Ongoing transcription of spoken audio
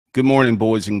Good morning,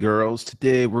 boys and girls.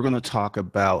 Today we're going to talk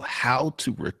about how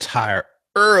to retire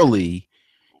early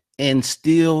and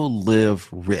still live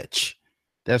rich.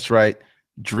 That's right.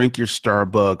 Drink your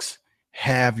Starbucks,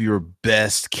 have your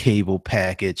best cable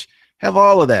package, have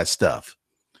all of that stuff.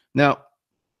 Now,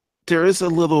 there is a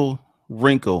little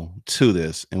wrinkle to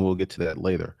this, and we'll get to that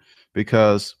later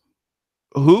because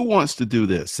who wants to do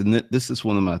this? And this is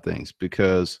one of my things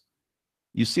because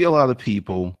you see a lot of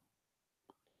people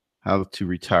how to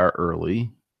retire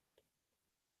early.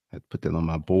 I put that on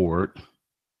my board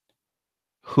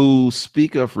who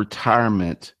speak of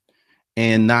retirement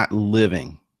and not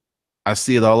living. I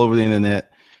see it all over the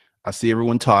internet. I see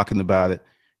everyone talking about it.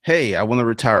 Hey, I want to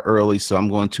retire early, so I'm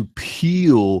going to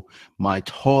peel my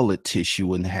toilet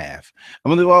tissue in half.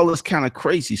 I'm going to do all this kind of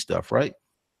crazy stuff, right?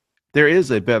 There is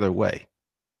a better way.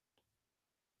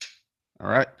 All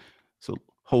right. So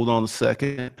hold on a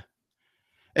second.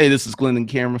 Hey, this is Glendon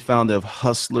Cameron, founder of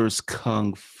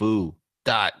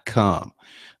hustlerskungfu.com,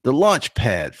 the launch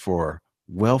pad for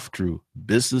wealth through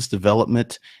business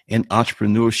development and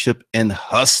entrepreneurship and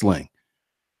hustling.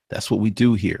 That's what we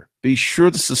do here. Be sure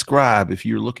to subscribe if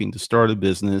you're looking to start a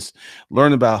business,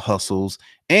 learn about hustles,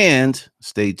 and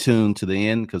stay tuned to the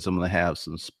end because I'm going to have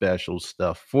some special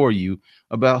stuff for you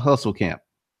about Hustle Camp.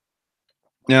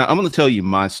 Now, I'm going to tell you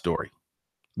my story,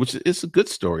 which is a good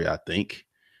story, I think.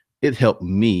 It helped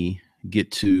me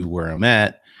get to where I'm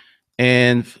at,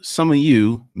 and some of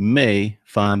you may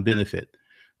find benefit.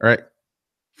 All right.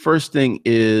 First thing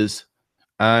is,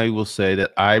 I will say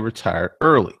that I retired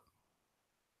early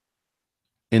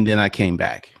and then I came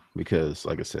back because,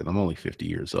 like I said, I'm only 50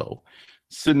 years old.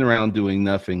 Sitting around doing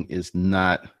nothing is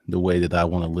not the way that I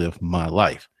want to live my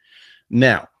life.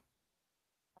 Now,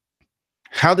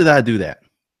 how did I do that?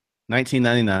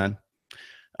 1999.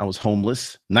 I was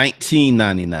homeless.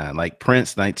 1999, like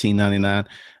Prince,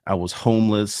 1999. I was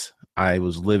homeless. I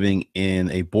was living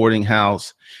in a boarding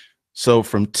house. So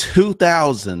from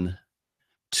 2000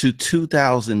 to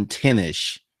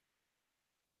 2010-ish,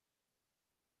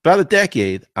 about a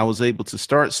decade, I was able to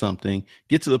start something,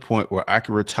 get to the point where I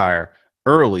could retire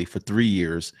early for 3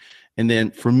 years. And then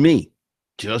for me,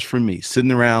 just for me,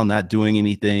 sitting around not doing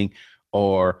anything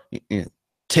or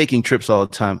taking trips all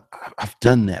the time, I've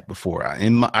done that before.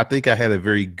 I think I had a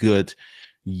very good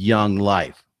young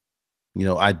life.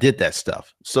 I did that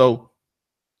stuff. So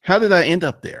how did I end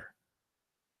up there?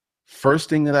 First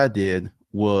thing that I did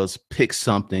was pick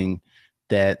something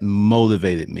that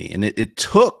motivated me. And it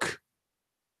took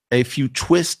a few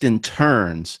twists and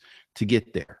turns to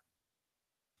get there.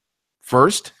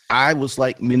 First, I was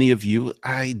like many of you,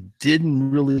 I didn't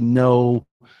really know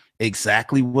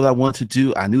exactly what I wanted to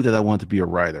do. I knew that I wanted to be a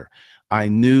writer. I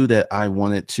knew that I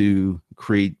wanted to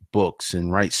create books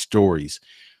and write stories,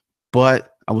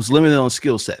 but I was limited on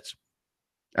skill sets.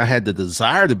 I had the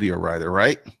desire to be a writer,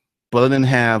 right? But I didn't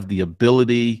have the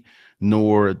ability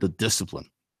nor the discipline.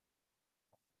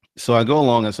 So I go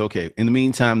along and say, okay, in the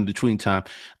meantime, between time,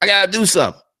 I got to do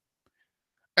something.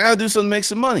 I got to do something to make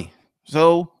some money.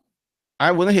 So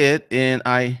I went ahead and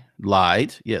I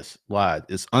lied. Yes, lied.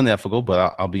 It's unethical,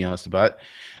 but I'll be honest about it.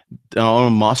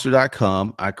 On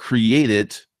monster.com, I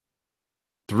created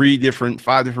 5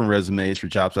 different resumes for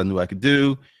jobs I knew I could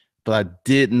do, but I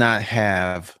did not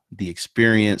have the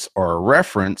experience or a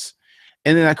reference.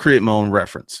 And then I created my own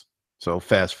reference. So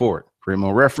fast forward, create my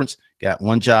own reference, got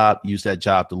one job, use that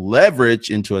job to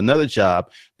leverage into another job.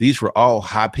 These were all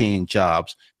high paying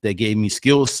jobs that gave me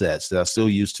skill sets that I still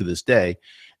use to this day.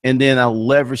 And then I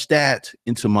leveraged that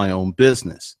into my own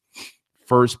business.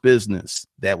 First business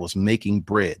that was making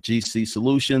bread, GC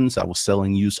Solutions. I was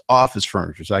selling used office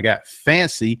furniture. So I got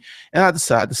fancy and I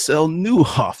decided to sell new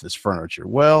office furniture.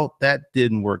 Well, that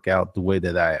didn't work out the way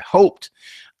that I had hoped.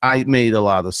 I made a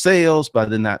lot of sales, but I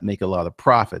did not make a lot of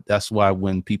profit. That's why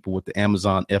when people with the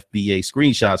Amazon FBA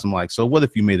screenshots, I'm like, so what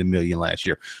if you made $1 million last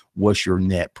year? What's your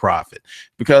net profit?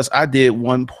 Because I did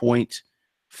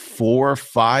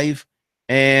 1.45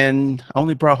 and I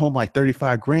only brought home like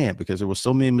 35 grand because there were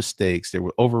so many mistakes. There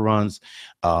were overruns.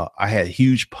 I had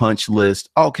huge punch list,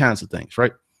 all kinds of things,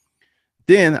 right?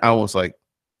 Then I was like,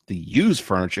 the used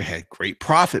furniture had great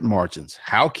profit margins.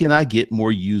 How can I get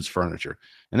more used furniture?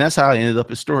 And that's how I ended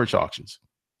up at storage auctions.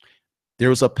 There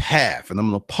was a path, and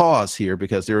I'm going to pause here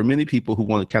because there are many people who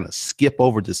want to kind of skip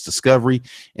over this discovery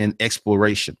and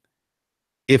exploration.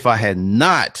 If I had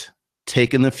not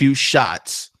taken a few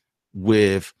shots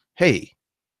with, hey,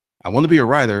 I want to be a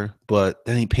writer, but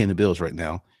that ain't paying the bills right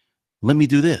now. Let me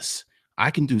do this. I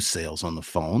can do sales on the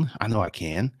phone. I know I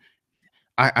can.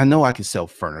 I know I can sell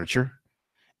furniture.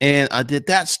 And I did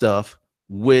that stuff,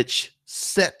 which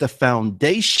set the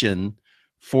foundation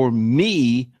for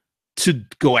me to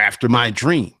go after my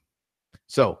dream.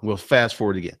 So we'll fast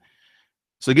forward again.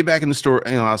 So get back in the store,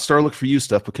 and I started looking for used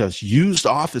stuff because used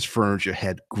office furniture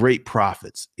had great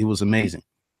profits. It was amazing.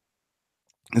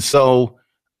 And so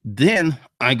then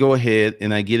I go ahead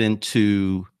and I get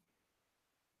into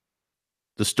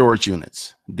the storage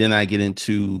units. Then I get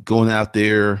into going out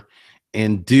there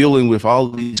and dealing with all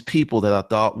these people that I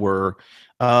thought were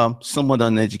somewhat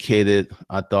uneducated.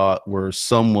 I thought were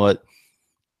somewhat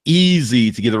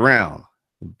easy to get around.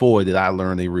 Boy, did I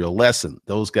learn a real lesson.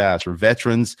 Those guys were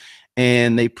veterans,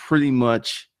 and they pretty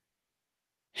much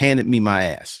handed me my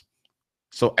ass.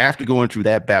 So after going through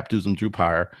that baptism through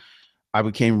fire, I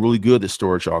became really good at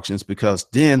storage auctions because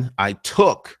then I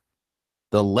took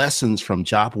the lessons from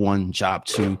job one, job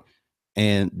two,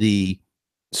 and the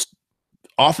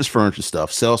office furniture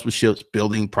stuff, salesmanship,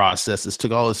 building processes,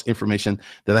 took all this information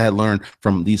that I had learned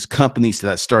from these companies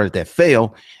that I started that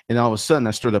fail. And all of a sudden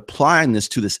I started applying this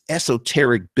to this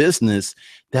esoteric business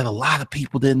that a lot of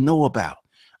people didn't know about.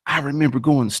 I remember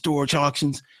going to storage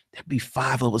auctions. There'd be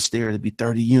 5 of us there. There'd be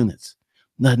 30 units,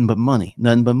 nothing but money,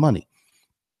 nothing but money.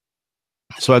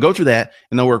 So I go through that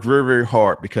and I work very, very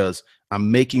hard because I'm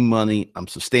making money. I'm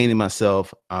sustaining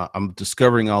myself. I'm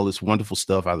discovering all this wonderful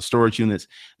stuff out of storage units,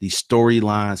 these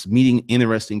storylines, meeting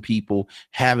interesting people,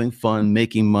 having fun,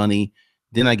 making money.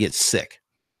 Then I get sick.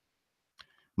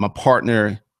 My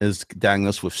partner is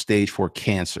diagnosed with stage 4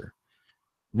 cancer.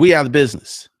 We out of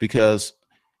business because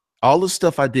all the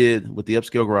stuff I did with the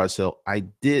upscale garage sale, I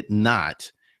did not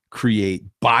create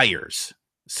buyers.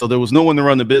 So there was no one to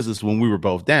run the business when we were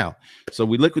both down. So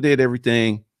we liquidated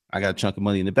everything. I got a chunk of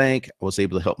money in the bank. I was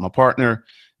able to help my partner.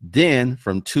 Then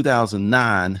from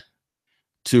 2009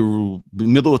 to the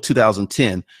middle of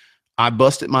 2010, I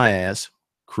busted my ass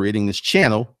creating this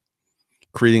channel,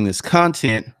 creating this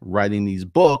content, writing these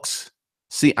books.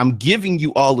 See, I'm giving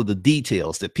you all of the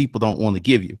details that people don't want to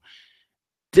give you.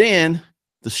 Then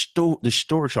the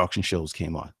storage auction shows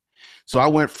came on. So I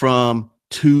went from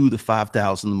 2 to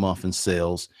 5,000 a month in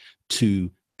sales to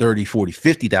 30, 40,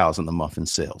 50,000 a month in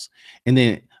sales. And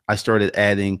then I started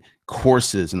adding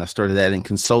courses and I started adding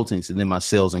consultings, and then my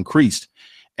sales increased.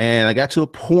 And I got to a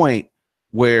point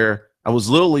where I was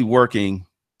literally working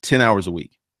 10 hours a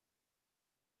week.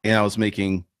 And I was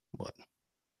making what?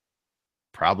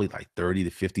 Probably like 30 to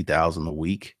 50,000 a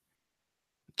week,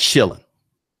 chilling.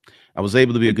 I was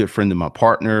able to be a good friend to my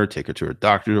partner, take her to her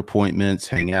doctor appointments,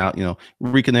 hang out,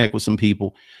 reconnect with some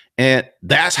people. And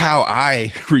that's how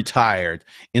I retired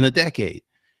in a decade.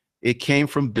 It came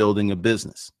from building a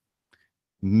business.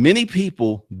 Many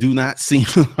people do not seem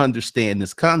to understand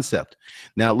this concept.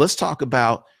 Now, let's talk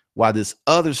about why this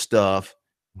other stuff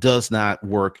does not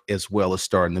work as well as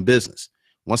starting a business.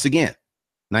 Once again,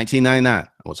 1999,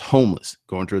 I was homeless,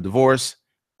 going through a divorce,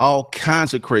 all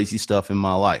kinds of crazy stuff in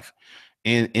my life.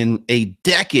 And in a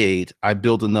decade, I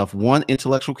built enough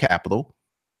intellectual capital,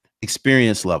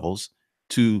 experience levels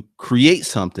to create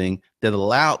something that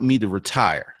allowed me to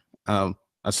retire.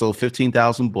 I sold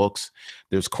 15,000 books.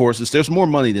 There's courses. There's more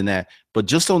money than that. But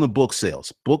just on the book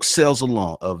sales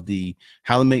alone of the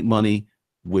how to make money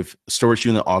with storage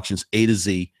unit auctions A to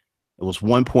Z, it was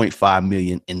 1.5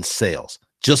 million in sales.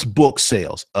 Just book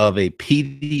sales of a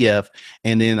PDF.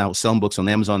 And then I was selling books on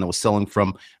Amazon. I was selling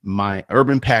from my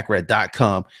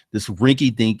urbanpackrat.com, this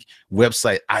rinky dink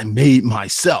website I made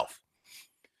myself.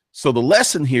 So the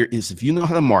lesson here is if you know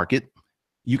how to market,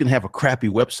 you can have a crappy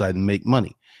website and make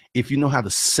money. If you know how to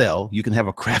sell, you can have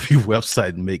a crappy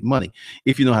website and make money.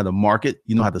 If you know how to market,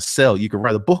 you know how to sell, you can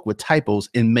write a book with typos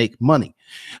and make money.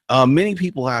 Many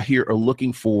people out here are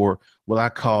looking for what I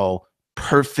call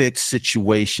perfect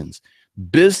situations.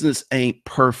 Business ain't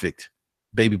perfect,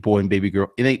 baby boy and baby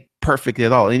girl. It ain't perfect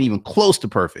at all. It ain't even close to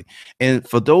perfect. And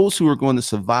for those who are going to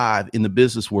survive in the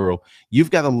business world,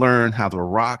 you've got to learn how to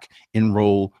rock and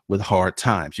roll with hard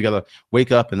times. You got to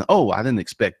wake up and, oh, I didn't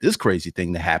expect this crazy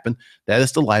thing to happen. That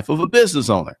is the life of a business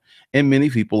owner. And many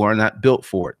people are not built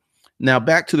for it. Now,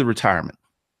 back to the retirement.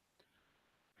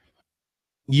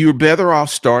 You're better off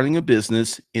starting a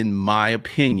business, in my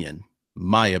opinion,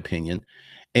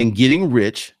 and getting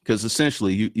rich, because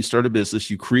essentially you start a business,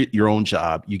 you create your own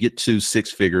job, you get to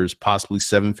 6 figures, possibly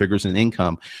 7 figures in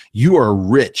income. You are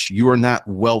rich. You are not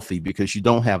wealthy because you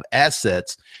don't have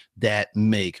assets that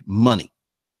make money.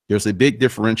 There's a big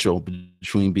differential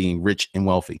between being rich and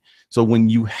wealthy. So when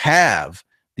you have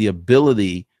the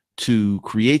ability to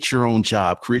create your own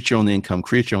job, create your own income,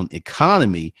 create your own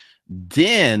economy,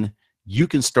 then you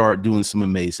can start doing some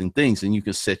amazing things and you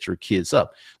can set your kids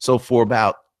up. So for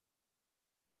about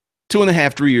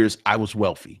 2.5, 3 years, I was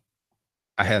wealthy.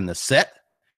 I had an asset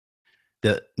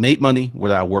that made money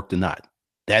whether I worked or not.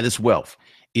 That is wealth.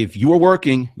 If you're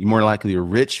working, you're more likely to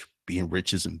rich. Being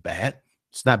rich isn't bad.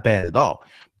 It's not bad at all.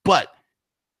 But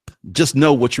just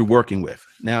know what you're working with.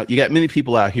 Now, you got many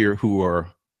people out here who are,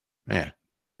 man,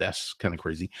 that's kind of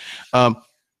crazy.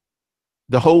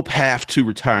 The whole path to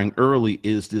retiring early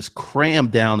is this cram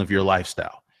down of your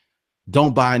lifestyle.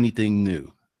 Don't buy anything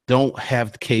new. Don't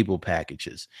have the cable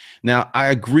packages. Now, I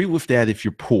agree with that if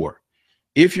you're poor.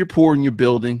 If you're poor in your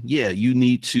building, yeah, you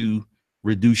need to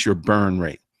reduce your burn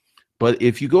rate. But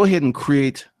if you go ahead and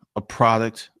create a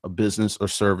product, a business or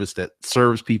service that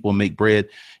serves people and make bread,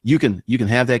 you can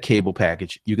have that cable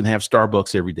package. You can have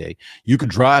Starbucks every day. You can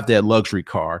drive that luxury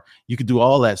car. You can do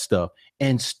all that stuff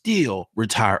and still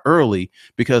retire early,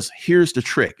 because here's the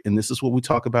trick. And this is what we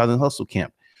talk about in Hustle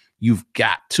Camp. You've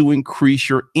got to increase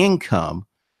your income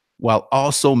while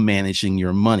also managing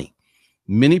your money.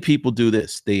 Many people do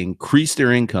this. They increase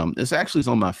their income. This actually is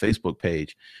on my Facebook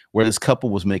page, where this couple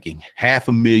was making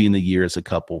 $500,000 a year as a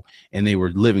couple, and they were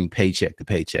living paycheck to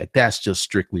paycheck. That's just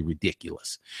strictly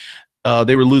ridiculous.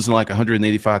 They were losing like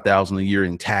 $185,000 a year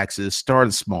in taxes. Start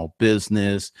a small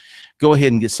business. Go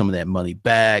ahead and get some of that money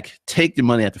back. Take the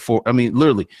money at the four. I mean,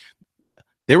 literally,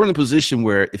 they were in a position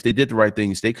where if they did the right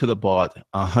things, they could have bought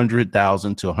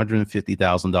 $100,000 to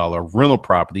 $150,000 rental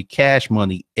property, cash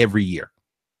money every year.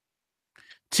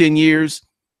 10 years,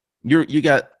 you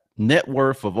got net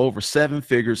worth of over 7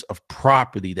 figures of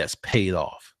property that's paid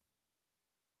off.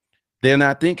 They're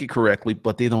not thinking correctly,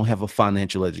 but they don't have a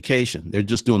financial education. They're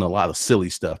just doing a lot of silly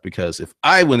stuff, because if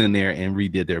I went in there and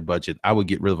redid their budget, I would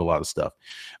get rid of a lot of stuff.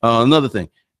 Another thing,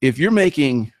 if you're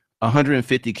making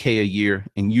 $150K a year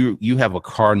and you have a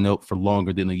car note for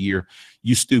longer than a year,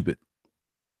 you stupid.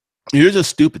 You're just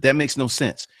stupid. That makes no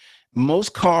sense.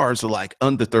 Most cars are like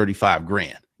under 35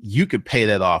 grand. You could pay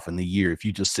that off in a year if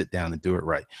you just sit down and do it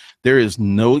right. There is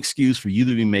no excuse for you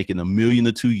to be making $1 million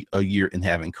or $2 million a year and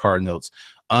having car notes,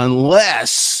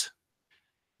 unless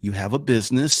you have a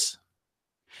business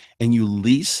and you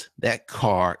lease that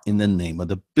car in the name of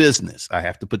the business. I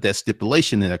have to put that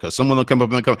stipulation in there, because someone will come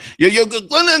up and come, yo,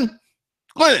 Glennon,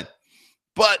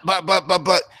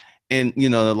 but, and you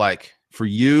know, like, for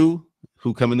you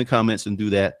who come in the comments and do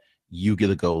that, you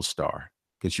get a gold star,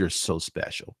 because you're so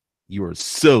special. You are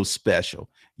so special,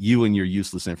 you and your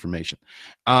useless information.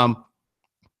 And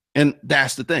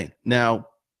that's the thing. Now,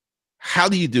 how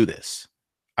do you do this?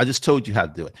 I just told you how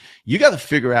to do it. You got to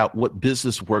figure out what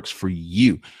business works for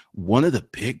you. One of the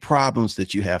big problems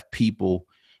that you have people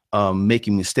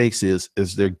making mistakes is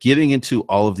they're getting into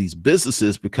all of these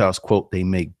businesses because, quote, they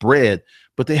make bread,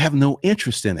 but they have no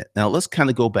interest in it. Now, let's kind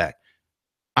of go back.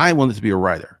 I wanted to be a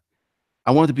writer.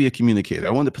 I wanted to be a communicator.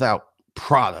 I wanted to put out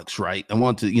products, right? I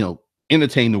wanted to,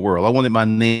 entertain the world. I wanted my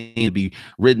name to be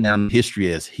written down in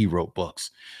history as he wrote books.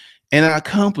 And I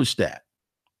accomplished that.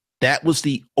 That was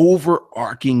the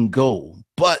overarching goal.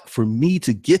 But for me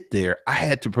to get there, I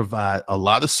had to provide a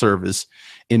lot of service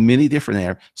in many different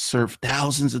areas, serve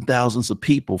thousands and thousands of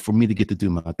people for me to get to do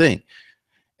my thing.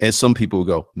 And some people will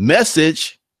go,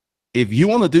 message, if you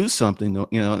want to do something,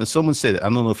 and someone said it, I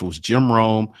don't know if it was Jim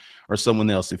Rome or someone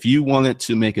else, if you wanted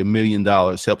to make $1 million,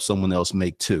 help someone else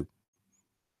make 2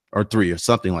 or 3 or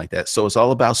something like that. So it's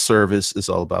all about service. It's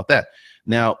all about that.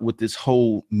 Now, with this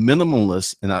whole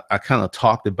minimalist, and I kind of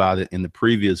talked about it in the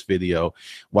previous video,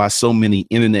 why so many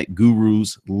internet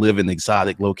gurus live in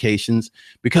exotic locations,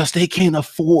 because they can't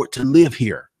afford to live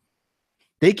here.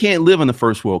 They can't live in a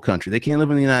first world country. They can't live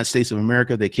in the United States of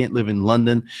America. They can't live in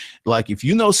London. Like, if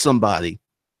you know somebody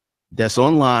that's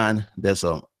online, that's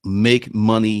a make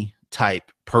money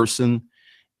type person,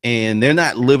 and they're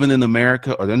not living in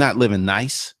America, or they're not living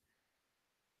nice,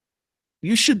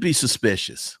 you should be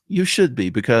suspicious. You should be,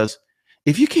 because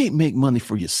if you can't make money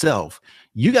for yourself,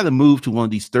 you got to move to one of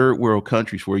these third world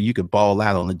countries where you can ball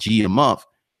out on a G a month,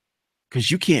 because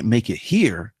you can't make it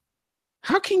here.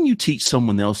 How can you teach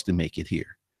someone else to make it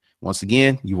here? Once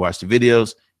again, you watch the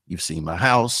videos, you've seen my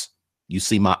house, you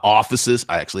see my offices.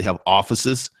 I actually have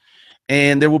offices,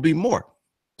 and there will be more.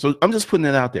 So I'm just putting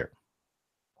it out there.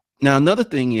 Now, another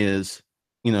thing is,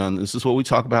 and this is what we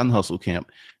talk about in Hustle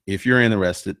Camp. If you're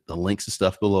interested, the links and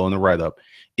stuff below in the write-up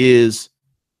is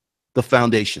the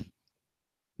foundation.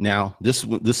 Now, this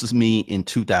is me in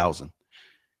 2000.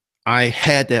 I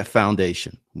had that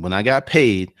foundation. When I got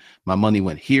paid, my money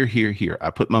went here, here, here. I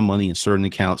put my money in certain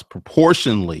accounts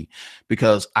proportionally,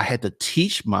 because I had to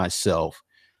teach myself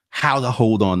how to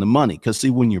hold on to money. Because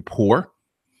see, when you're poor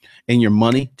and your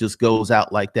money just goes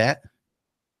out like that,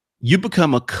 you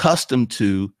become accustomed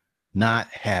to not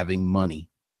having money.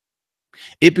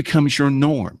 It becomes your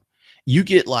norm. You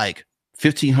get like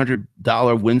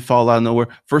 $1,500 windfall out of nowhere.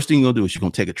 First thing you're gonna do is you're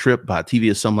gonna take a trip, buy a TV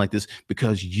or something like this,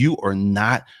 because you are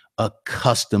not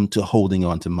accustomed to holding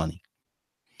on to money.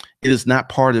 It is not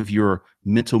part of your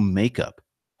mental makeup,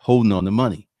 holding on to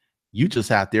money. You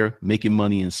just out there making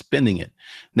money and spending it.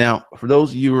 Now, for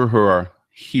those of you who are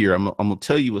here, I'm gonna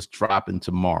tell you what's dropping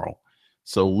tomorrow.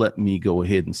 So let me go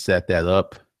ahead and set that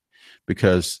up,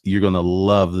 because you're gonna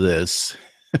love this.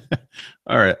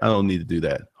 All right, I don't need to do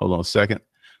that. Hold on a second.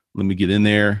 Let me get in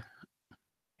there.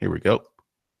 Here we go.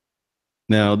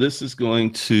 Now this is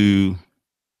going to,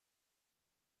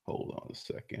 hold on a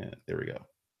second. There we go.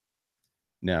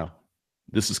 Now,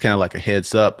 this is kind of like a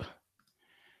heads up.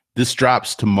 This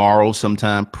drops tomorrow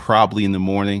sometime, probably in the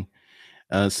morning.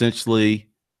 Essentially,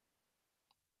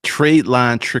 trade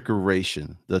line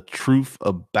trickeration, the truth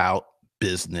about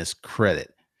business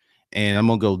credit. And I'm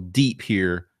going to go deep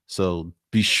here. So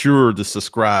be sure to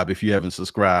subscribe if you haven't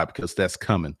subscribed, because that's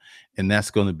coming. And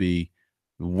that's going to be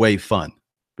way fun,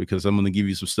 because I'm going to give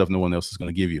you some stuff no one else is going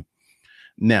to give you.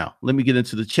 Now, let me get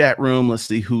into the chat room. Let's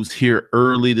see who's here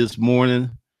early this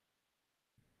morning.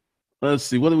 Let's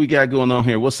see, what do we got going on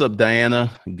here? What's up,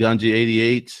 Diana?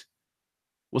 Gunji88.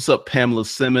 What's up, Pamela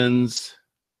Simmons?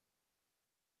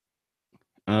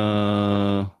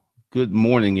 Good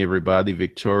morning, everybody.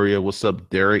 Victoria. What's up,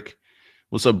 Derek?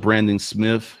 What's up, Brandon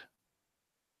Smith?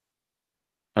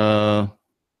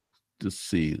 Let's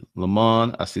see,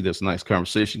 Lamont. I see there's a nice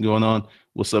conversation going on.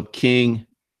 What's up, King?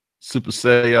 Super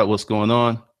Saiyan, what's going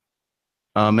on?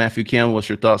 Matthew Campbell, what's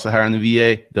your thoughts on hiring the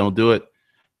VA? Don't do it.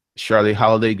 Charlotte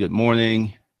Holiday, good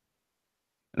morning.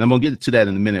 And I'm going to get to that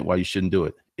in a minute, why you shouldn't do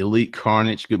it. Elite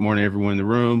Carnage, good morning, everyone in the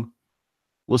room.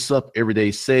 What's up,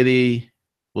 Everyday Sadie?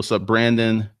 What's up,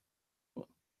 Brandon?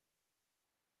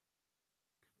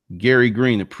 Gary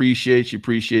Green, appreciate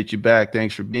you back.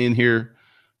 Thanks for being here.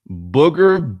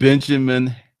 Booger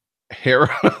Benjamin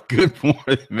Hera, good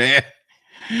morning, man.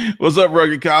 What's up,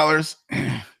 Rugged Collars?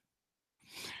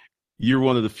 You're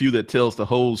one of the few that tells the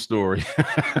whole story.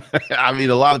 I mean,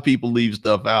 a lot of people leave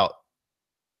stuff out.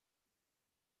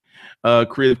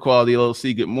 Creative Quality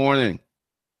LLC, good morning.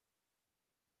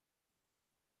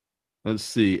 Let's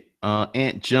see.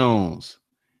 Aunt Jones,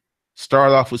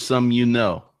 start off with something you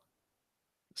know.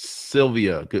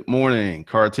 Sylvia, good morning.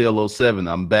 Cartel 07,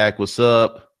 I'm back. What's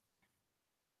up?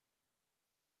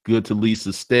 Good to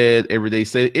Lisa Stead. Everyday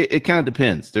say it kind of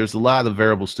depends. There's a lot of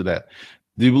variables to that.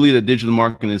 Do you believe that digital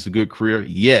marketing is a good career?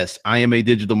 Yes, I am a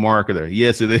digital marketer.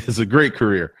 Yes, it is a great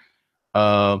career.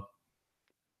 Let's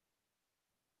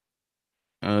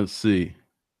see.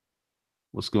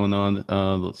 What's going on?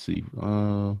 Let's see.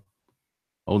 Hold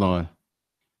on.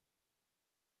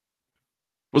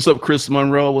 What's up, Chris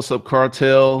Monroe? What's up,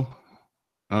 Cartel?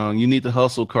 You need to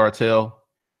hustle, Cartel.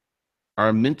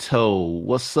 Arminto,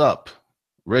 what's up?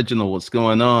 Reginald, what's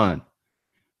going on?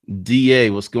 DA,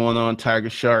 what's going on? Tiger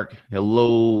Shark,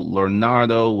 hello.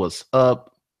 Leonardo, what's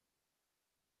up?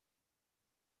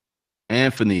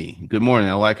 Anthony, good morning.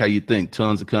 I like how you think.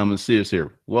 Tons of common sense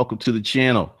here. Welcome to the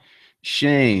channel.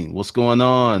 Shane, what's going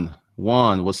on?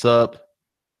 Juan, what's up?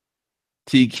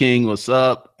 T King, what's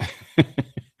up?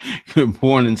 Good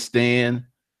morning, Stan.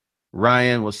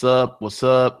 Ryan, what's up? What's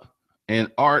up?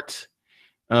 And Art,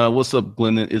 what's up,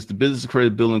 Glendon? Is the business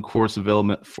credit billing course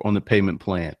development on the payment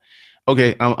plan?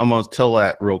 Okay, I'm going to tell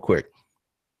that real quick.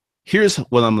 Here's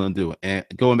what I'm going to do. And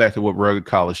going back to what Rugged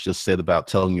College just said about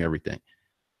telling you everything.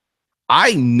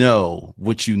 I know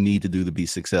what you need to do to be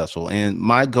successful. And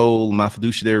my goal, my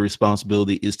fiduciary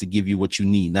responsibility is to give you what you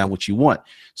need, not what you want.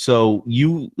 So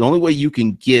the only way you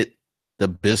can get the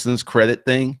business credit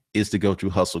thing is to go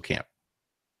through Hustle Camp.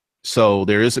 So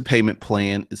there is a payment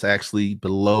plan. It's actually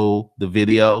below the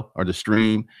video or the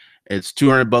stream. It's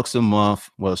 $200 a month.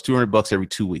 Well, it's $200 every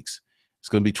 2 weeks. It's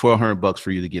going to be $1,200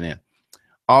 for you to get in.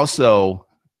 Also,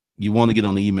 you want to get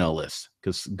on the email list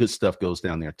because good stuff goes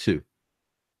down there too.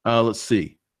 Let's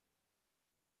see.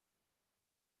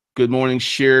 Good morning,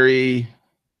 Sherry.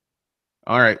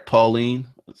 All right, Pauline.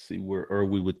 Let's see, where are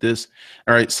we with this?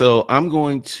 All right, so I'm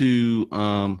going to,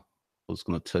 I was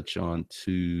going to touch on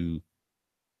to,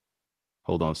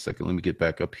 hold on a second. Let me get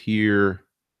back up here.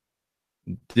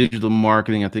 Digital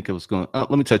marketing. I think I was going,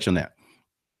 let me touch on that.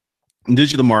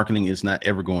 Digital marketing is not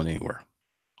ever going anywhere.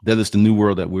 That is the new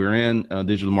world that we're in.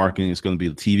 Digital marketing is going to be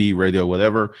the TV, radio,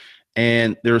 whatever.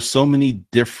 And there are so many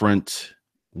different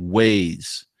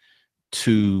ways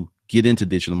to get into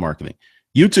digital marketing.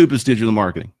 YouTube is digital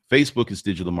marketing. Facebook is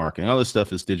digital marketing. All this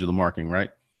stuff is digital marketing, right?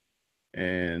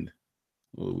 And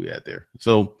what are we at there?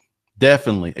 So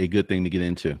definitely a good thing to get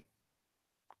into.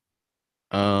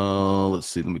 Let's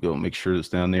see. Let me go make sure it's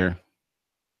down there.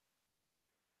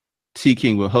 T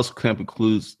King, will Hustle Camp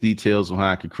includes details on how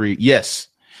I can create? Yes.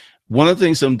 One of the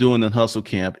things I'm doing in Hustle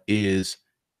Camp is,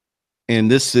 and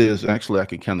this is actually, I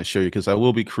can kind of show you because I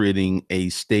will be creating a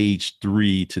stage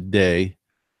 3 today.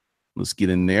 Let's get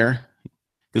in there.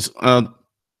 Because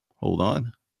hold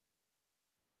on.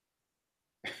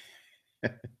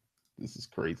 This is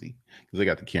crazy because I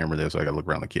got the camera there, so I got to look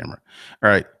around the camera. All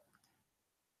right.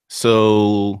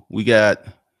 So we got,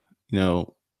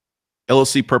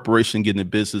 LLC preparation, getting a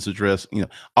business address.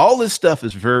 All this stuff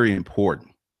is very important.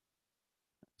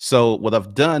 So what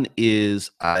I've done is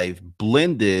I've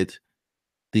blended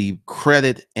the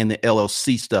credit and the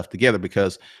LLC stuff together,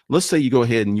 because let's say you go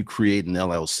ahead and you create an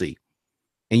LLC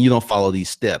and you don't follow these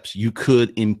steps. You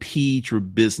could impede your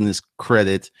business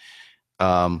credit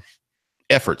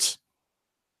efforts.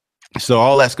 So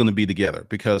all that's going to be together,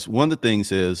 because one of the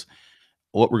things is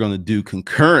what we're going to do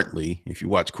concurrently. If you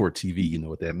watch Core TV, you know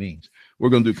what that means. What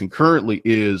we're going to do concurrently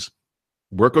is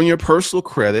work on your personal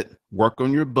credit, work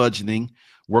on your budgeting,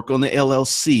 work on the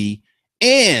LLC,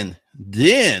 and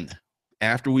then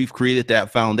after we've created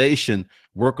that foundation,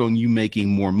 work on you making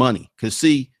more money. Because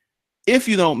see, if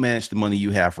you don't manage the money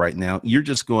you have right now, you're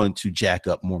just going to jack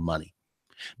up more money.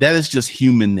 That is just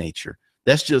human nature.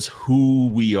 That's just who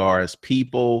we are as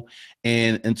people.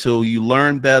 And until you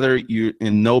learn better,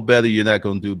 and know better, you're not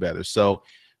going to do better. So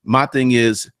my thing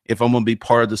is, if I'm going to be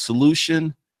part of the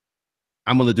solution,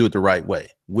 I'm going to do it the right way,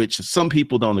 which some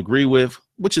people don't agree with,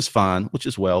 which is fine, which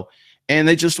is well. And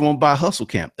they just won't buy Hustle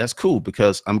Camp. That's cool,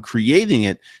 because I'm creating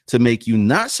it to make you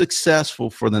not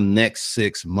successful for the next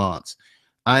 6 months.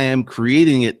 I am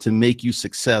creating it to make you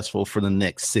successful for the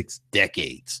next 6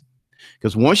 decades.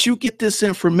 Because once you get this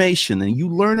information and you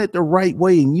learn it the right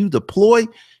way and you deploy,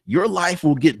 your life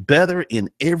will get better in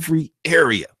every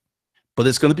area. But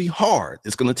it's going to be hard.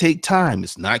 It's going to take time.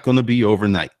 It's not going to be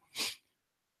overnight.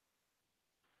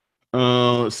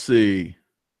 Let's see.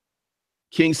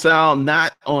 King Sal,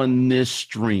 not on this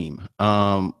stream.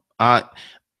 I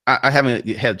haven't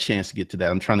had a chance to get to that.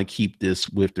 I'm trying to keep this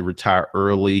with the retire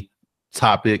early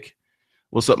topic.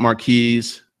 What's up,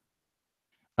 Marquise?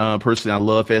 Personally, I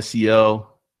love SEO.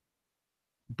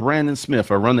 Brandon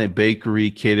Smith, I run a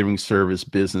bakery catering service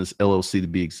business, LLC to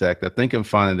be exact. I think I'm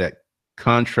finding that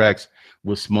contracts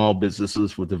with small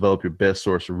businesses will develop your best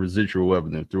source of residual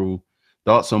revenue through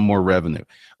thoughts on more revenue.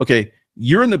 Okay,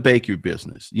 you're in the bakery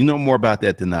business. You know more about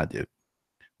that than I do.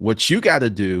 What you got to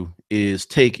do is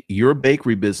take your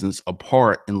bakery business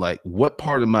apart and like, what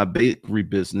part of my bakery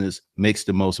business makes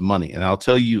the most money? And I'll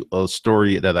tell you a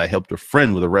story that I helped a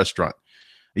friend with a restaurant.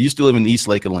 I used to live in East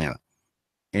Lake, Atlanta,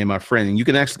 and my friend, and you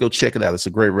can actually go check it out. It's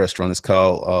a great restaurant. It's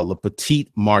called Le Petit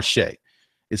Marché.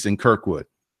 It's in Kirkwood.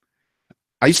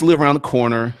 I used to live around the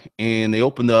corner, and they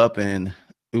opened up, and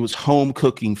it was home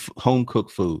cooked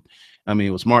food. I mean,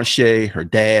 it was Marché, her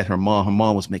dad, her mom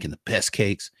was making the best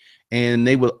cakes, and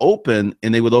they would open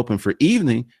for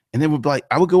evening, and they would be like,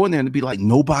 I would go in there and it'd be like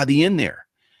nobody in there.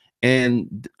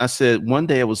 And I said, one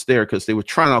day I was there because they were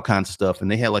trying all kinds of stuff,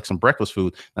 and they had like some breakfast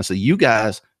food. I said, you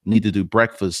guys need to do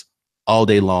breakfast all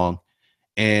day long.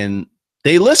 And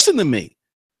they listened to me,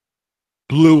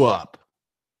 blew up.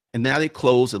 And now they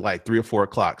close at like 3 or 4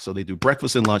 o'clock. So they do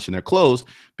breakfast and lunch, and they're closed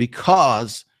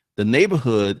because the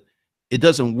neighborhood, it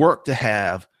doesn't work to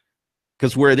have,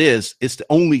 because where it is, it's the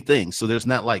only thing. So there's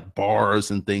not like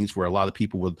bars and things where a lot of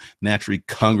people would naturally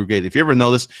congregate. If you ever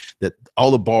notice that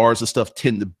all the bars and stuff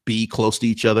tend to be close to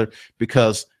each other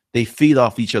because they feed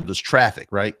off each other's traffic,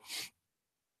 right?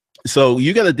 So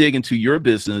you got to dig into your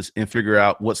business and figure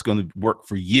out what's going to work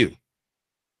for you.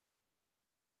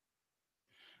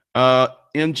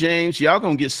 M. James, y'all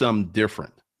going to get something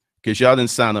different because y'all didn't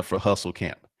sign up for Hustle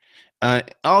Camp.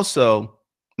 Also,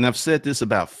 and I've said this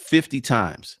about 50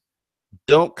 times,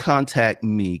 don't contact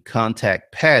me,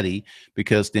 contact Patty,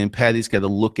 because then Patty's got to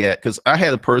look at, because I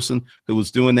had a person who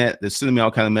was doing that. They're sending me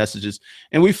all kinds of messages,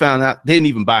 and we found out they didn't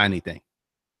even buy anything.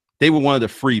 They were one of the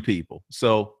free people.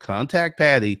 So contact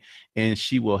Patty, and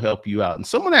she will help you out. And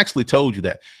someone actually told you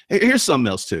that. Here's something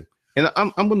else too. And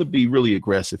I'm going to be really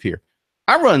aggressive here.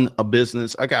 I run a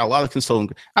business. I got a lot of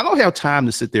consulting. I don't have time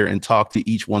to sit there and talk to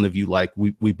each one of you like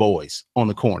we boys on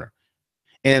the corner.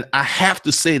 And I have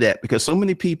to say that because so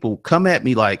many people come at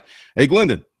me like, hey,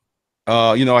 Glendon,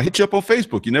 I hit you up on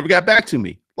Facebook. You never got back to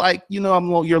me. Like,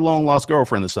 I'm your long lost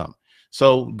girlfriend or something.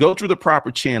 So go through the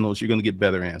proper channels. You're going to get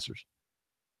better answers.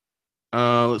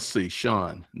 Let's see.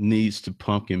 Sean needs to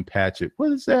pumpkin patch it.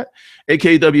 What is that?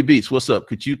 AKW Beats, what's up?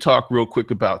 Could you talk real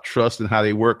quick about trust and how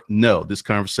they work? No, this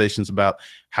conversation is about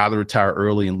how to retire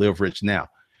early and live rich now.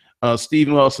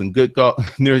 Stephen Wilson, good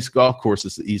golf, nearest golf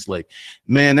courses at East Lake.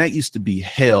 Man, that used to be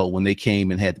hell when they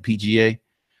came and had the PGA.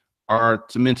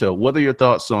 Artemento, what are your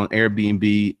thoughts on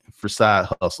Airbnb for side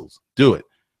hustles? Do it.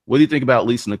 What do you think about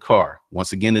leasing a car?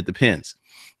 Once again, it depends.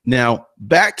 Now,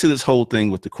 back to this whole thing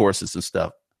with the courses and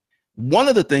stuff. One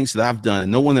of the things that I've done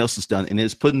and no one else has done, and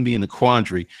it's putting me in a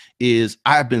quandary, is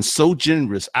I've been so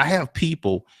generous. I have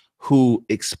people who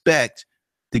expect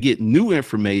to get new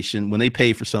information when they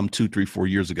paid for some 2, 3, 4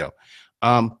 years ago.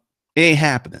 It ain't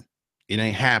happening. It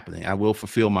ain't happening. I will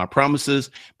fulfill my promises,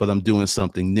 but I'm doing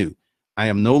something new. I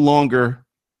am no longer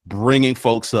bringing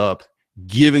folks up,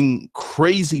 giving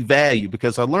crazy value,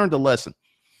 because I learned a lesson.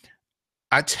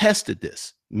 I tested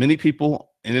this. Many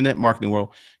people, internet marketing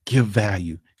world, give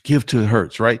value, give till it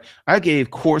hurts, right? I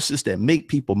gave courses that make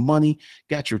people money,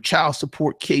 got your child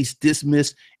support case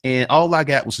dismissed, and all I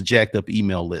got was a jacked up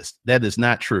email list. That is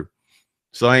not true.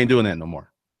 So I ain't doing that no more.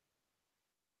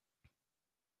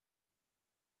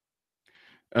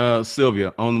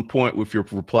 Sylvia, on point with your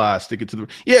reply, stick it to the,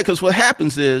 yeah, because what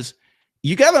happens is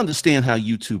you got to understand how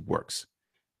YouTube works.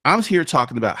 I'm here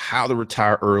talking about how to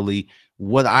retire early,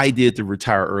 what I did to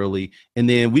retire early, and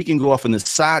then we can go off on this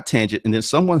side tangent, and then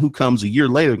someone who comes a year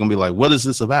later going to be like, what is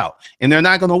this about? And they're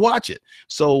not going to watch it.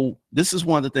 So this is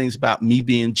one of the things about me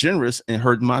being generous and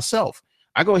hurting myself.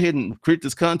 I go ahead and create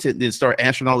this content and then start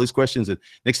answering all these questions, and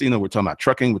next thing you know, we're talking about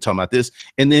trucking, we're talking about this,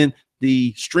 and then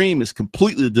the stream is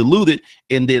completely diluted,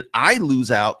 and then I lose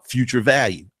out future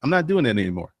value. I'm not doing that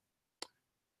anymore.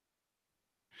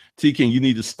 T-King, you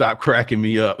need to stop cracking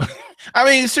me up. I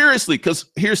mean, seriously, because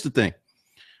here's the thing.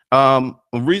 The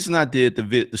reason I did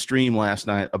the stream last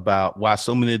night about why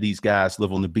so many of these guys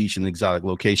live on the beach in exotic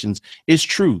locations is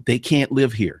true. They can't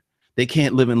live here. They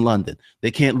can't live in London.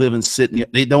 They can't live in Sydney.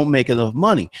 They don't make enough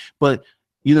money. But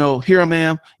you know, here I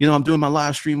am, you know, I'm doing my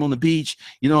live stream on the beach.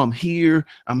 You know, I'm here,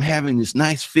 I'm having this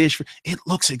nice fish. It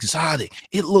looks exotic.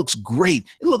 It looks great.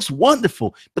 It looks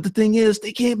wonderful. But the thing is,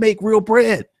 they can't make real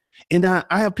bread. And I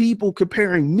have people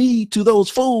comparing me to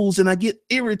those fools, and I get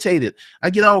irritated.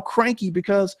 I get all cranky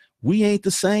because we ain't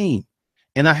the same.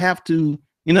 And I have to,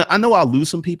 you know I'll lose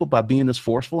some people by being this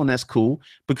forceful, and that's cool,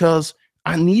 because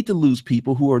I need to lose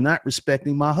people who are not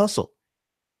respecting my hustle.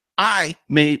 I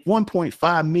made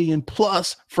 1.5 million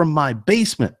plus from my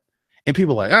basement. And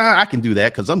people are like, I can do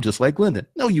that because I'm just like Glendon.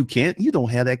 No, you can't. You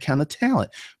don't have that kind of talent.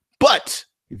 But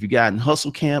if you got in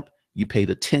hustle camp, you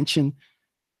paid attention,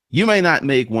 you may not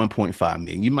make 1.5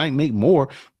 million. You might make more,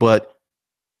 but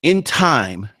in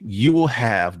time, you will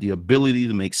have the ability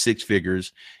to make six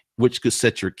figures, which could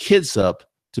set your kids up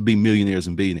to be millionaires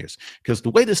and billionaires. Because the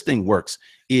way this thing works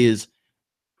is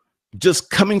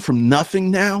just coming from nothing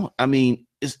now. I mean,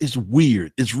 it's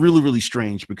weird. It's really, really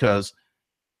strange because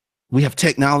we have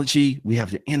technology, we have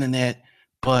the internet,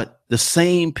 but the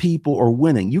same people are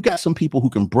winning. You got some people who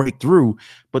can break through,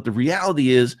 but the reality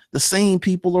is the same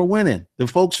people are winning. The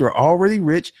folks who are already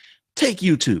rich. Take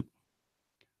YouTube.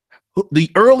 The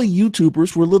early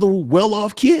YouTubers were little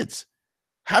well-off kids.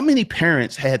 How many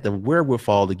parents had the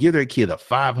wherewithal to give their kid a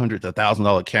 $500 to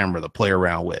 $1,000 camera to play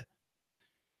around with?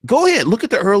 Go ahead, look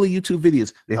at the early YouTube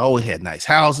videos. They always had nice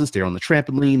houses. They're on the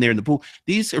trampoline. They're in the pool.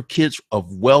 These are kids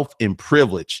of wealth and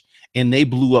privilege, and they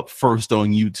blew up first on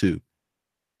YouTube.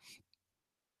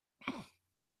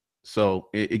 So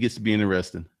it gets to be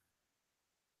interesting.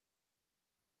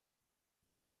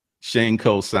 Shane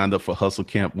Cole signed up for Hustle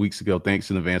Camp weeks ago. Thanks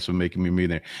in advance for making me a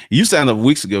millionaire. You signed up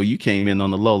weeks ago. You came in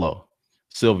on the low.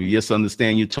 Sylvia, yes,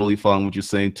 understand you. Totally following what you're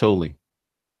saying. Totally.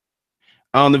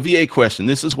 On the VA question,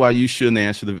 this is why you shouldn't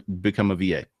answer to become a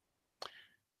VA.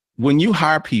 When you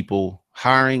hire people,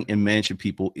 hiring and managing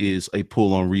people is a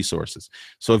pull on resources.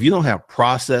 So if you don't have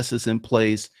processes in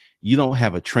place, you don't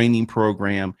have a training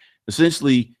program,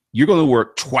 essentially you're going to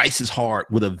work twice as hard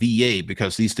with a VA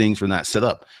because these things are not set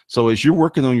up. So as you're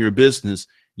working on your business,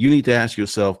 you need to ask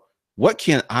yourself, what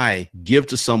can I give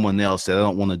to someone else that I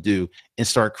don't want to do, and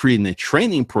start creating a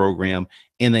training program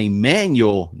and a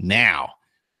manual now.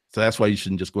 So that's why you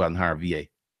shouldn't just go out and hire a VA.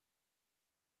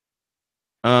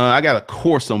 I got a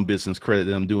course on business credit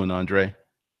that I'm doing, Andre.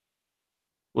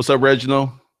 What's up,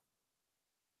 Reginald?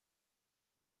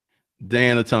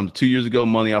 Dan, 2 years ago,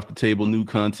 money off the table, new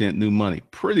content, new money.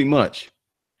 Pretty much.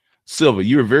 Silva,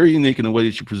 you're very unique in the way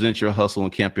that you present your hustle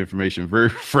and camp information. Very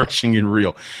refreshing and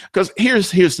real. Because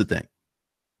here's the thing.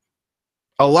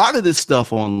 A lot of this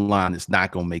stuff online is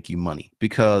not going to make you money,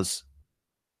 because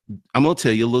I'm going to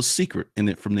tell you a little secret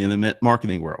from the internet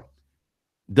marketing world.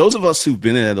 Those of us who've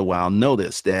been in it a while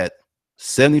notice that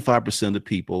 75% of the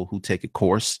people who take a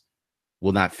course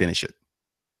will not finish it.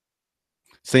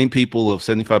 Same people of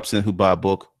 75% who buy a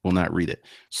book will not read it.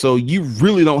 So you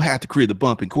really don't have to create a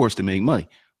bumping course to make money.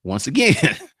 Once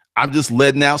again, I'm just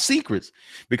letting out secrets,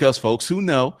 because folks who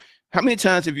know, How many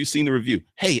times have you seen the review?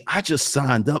 Hey, I just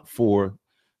signed up for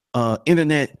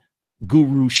internet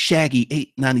guru Shaggy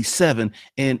 897,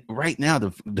 and right now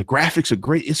the graphics are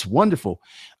great. It's wonderful.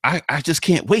 I just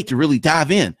can't wait to really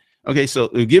dive in. Okay, so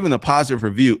they're giving a positive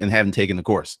review and haven't taken the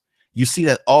course. You see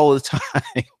that all the time.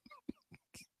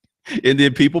 And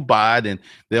then people buy it and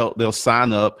they'll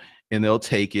sign up and they'll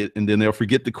take it, and then they'll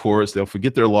forget the course, they'll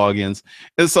forget their logins.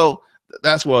 And so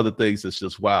that's one of the things that's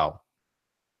just wow.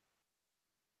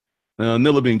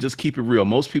 Nilla Bean, just keep it real.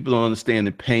 Most people don't understand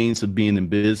the pains of being in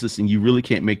business, and you really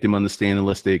can't make them understand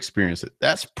unless they experience it.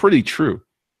 That's pretty true.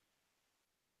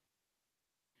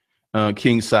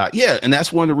 King side, yeah, and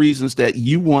that's one of the reasons that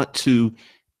you want to,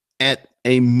 at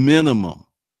a minimum,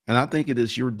 and I think it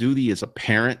is your duty as a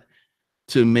parent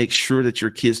to make sure that your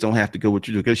kids don't have to go what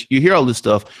you do, because you hear all this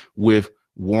stuff with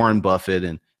Warren Buffett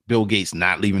and Bill Gates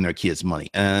not leaving their kids money.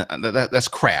 That's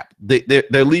crap.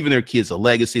 They're leaving their kids a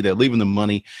legacy. They're leaving them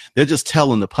money. They're just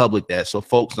telling the public that so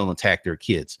folks don't attack their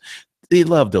kids. They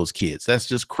love those kids. That's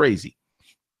just crazy.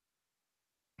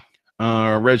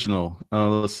 Reginald,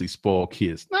 let's see, spoiled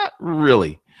kids. Not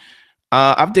really.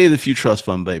 I've dated a few trust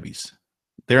fund babies.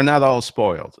 They're not all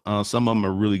spoiled. Some of them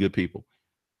are really good people.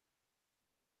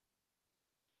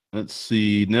 Let's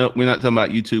see. No, we're not talking about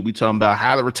YouTube. We're talking about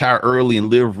how to retire early and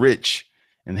live rich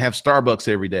and have Starbucks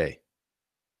every day.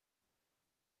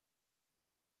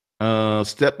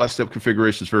 Step-by-step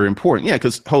configuration is very important. Yeah,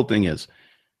 because the whole thing is,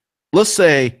 let's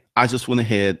say I just went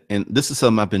ahead, and this is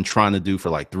something I've been trying to do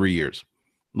for like 3 years.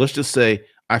 Let's just say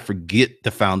I forget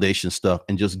the foundation stuff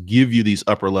and just give you these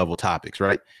upper level topics,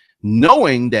 right?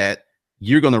 Knowing that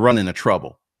you're going to run into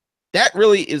trouble. That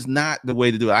really is not the way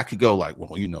to do it. I could go like,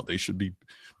 well, you know, they should be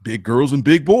big girls and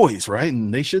big boys, right?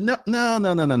 And they should not. No.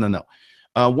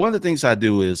 One of the things I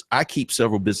do is I keep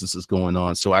several businesses going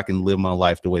on so I can live my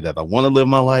life the way that I want to live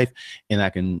my life, and I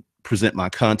can present my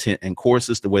content and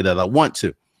courses the way that I want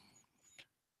to.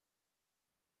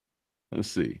 Let's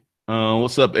see.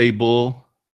 What's up, A-Bull?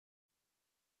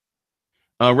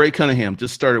 Ray Cunningham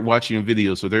just started watching your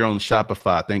videos, so they're on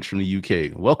Shopify. Thanks from the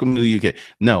UK. Welcome to the UK.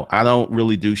 No, I don't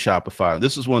really do Shopify.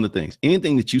 This is one of the things.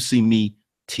 Anything that you see me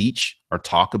teach or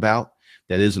talk about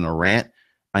that isn't a rant,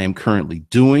 I am currently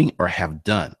doing or have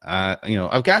done.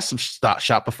 I've got some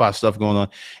Shopify stuff going on,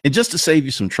 and just to save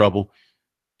you some trouble,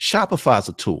 Shopify is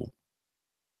a tool.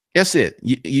 That's it.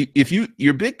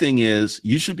 Your big thing is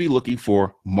you should be looking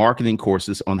for marketing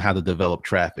courses on how to develop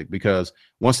traffic, because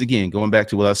once again, going back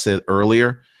to what I said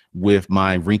earlier with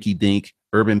my rinky dink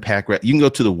Urban Pack Rat, you can go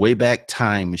to the Wayback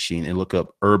Time Machine and look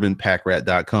up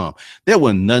urbanpackrat.com. There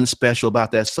was nothing special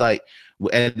about that site.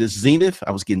 At the zenith,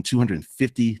 I was getting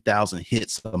 250,000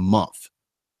 hits a month.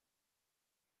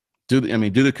 Do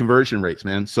the conversion rates,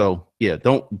 man. So yeah,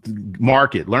 don't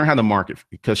market. Learn how to market,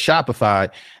 because Shopify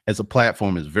as a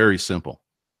platform is very simple.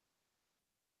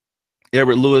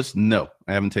 Everett Lewis, no,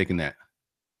 I haven't taken that.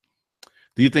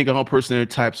 Do you think all personality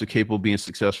types are capable of being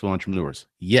successful entrepreneurs?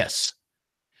 Yes.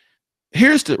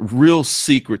 Here's the real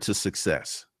secret to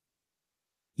success.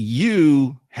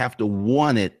 You have to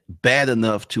want it bad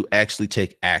enough to actually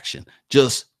take action.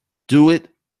 Just do it.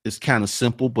 It's kind of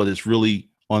simple, but it's really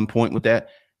on point with that.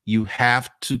 You have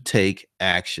to take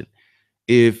action.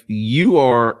 If you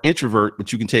are introvert,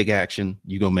 but you can take action,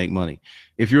 you're going to make money.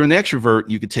 If you're an extrovert,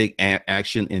 you can take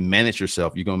action and manage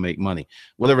yourself. You're going to make money,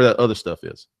 whatever that other stuff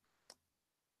is.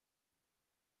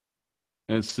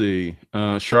 Let's see.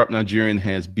 Sharp Nigerian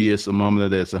has BS a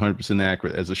moment that's 100%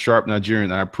 accurate. As a sharp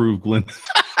Nigerian, I approve Glenn.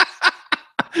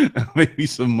 Make me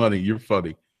some money. You're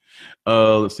funny.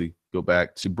 Let's see. Go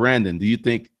back to Brandon. Do you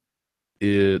think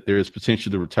there is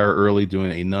potential to retire early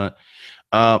doing a non?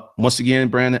 Once again,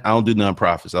 Brandon, I don't do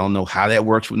nonprofits. I don't know how that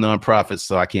works with nonprofits,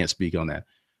 so I can't speak on that.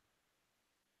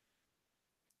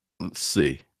 Let's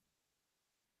see.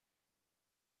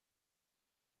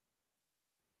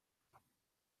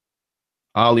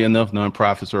 Oddly enough,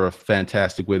 nonprofits are a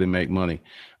fantastic way to make money.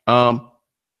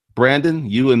 Brandon,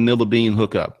 you and Nilla Bean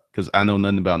hook up, because I know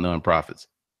nothing about nonprofits.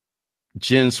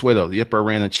 Jen Sweato, yep, I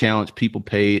ran a challenge. People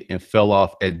paid and fell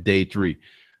off at day 3.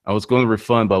 I was going to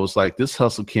refund, but I was like, this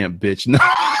hustle camp, bitch. No,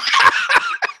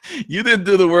 you didn't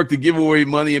do the work to give away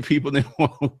money and people didn't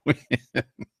want to win.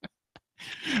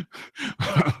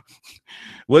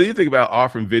 What do you think about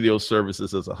offering video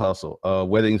services as a hustle?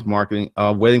 Weddings, marketing,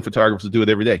 wedding photographers do it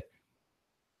every day.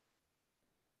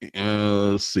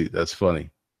 Let's see. That's funny.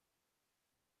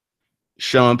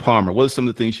 Sean Palmer, what are some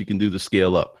of the things you can do to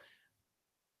scale up?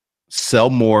 Sell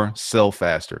more, sell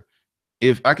faster.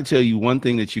 If I could tell you one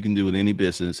thing that you can do in any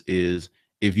business is,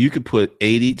 if you could put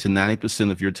 80 to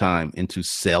 90% of your time into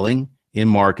selling and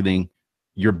marketing,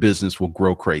 your business will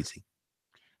grow crazy.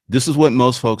 This is what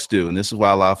most folks do, and this is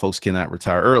why a lot of folks cannot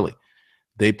retire early.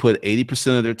 They put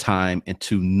 80% of their time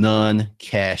into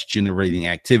non-cash generating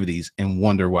activities and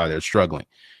wonder why they're struggling.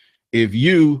 If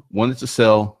you wanted to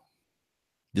sell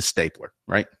the stapler,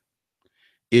 right?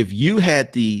 If you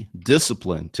had the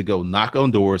discipline to go knock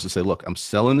on doors and say, look, I'm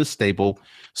selling this stapler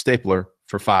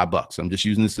for $5. I'm just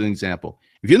using this as an example.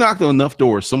 If you knocked on enough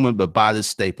doors, someone would buy this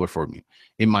stapler for you.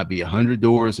 It might be 100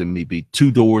 doors, it may be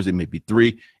 2 doors, it may be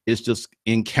 3. It's just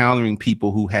encountering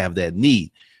people who have that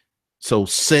need. So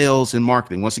sales and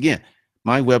marketing. Once again,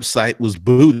 my website was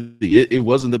booty. It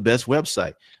wasn't the best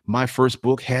website. My first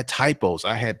book had typos.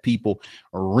 I had people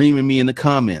reaming me in the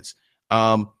comments.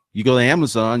 You go to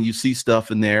Amazon, you see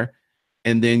stuff in there,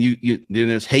 and then then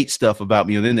there's hate stuff about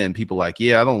me on the internet, and people like,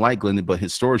 yeah, I don't like Glendon, but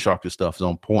his storage shark stuff is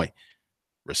on point.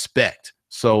 Respect.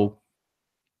 So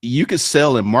you can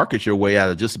sell and market your way out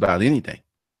of just about anything.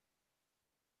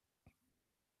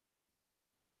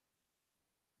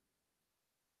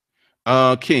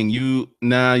 King, you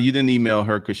didn't email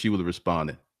her because she would have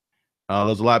responded.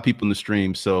 There's a lot of people in the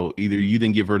stream, so either you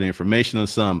didn't give her the information or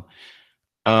some.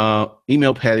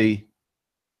 Email Patty.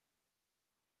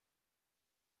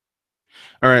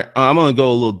 All right, I'm gonna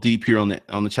go a little deep here on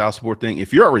the child support thing.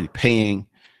 If you're already paying,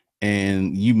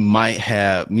 and you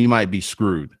might be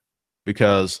screwed,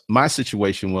 because my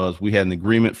situation was we had an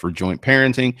agreement for joint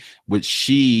parenting, which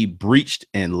she breached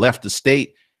and left the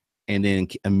state, and then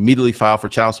immediately filed for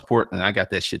child support, and I got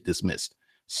that shit dismissed.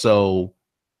 So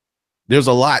there's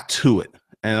a lot to it,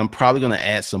 and I'm probably going to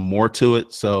add some more to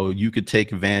it so you could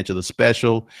take advantage of the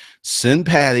special. Send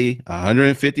Patty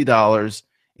 $150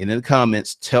 in the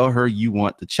comments. Tell her you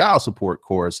want the child support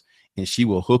course, and she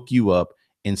will hook you up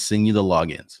and send you the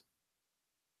logins.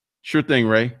 Sure thing,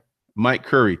 Ray. Mike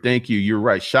Curry, thank you. You're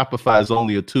right. Shopify is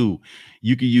only a tool.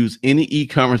 You can use any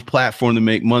e-commerce platform to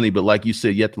make money, but like you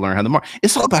said, you have to learn how to market.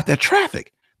 It's all about that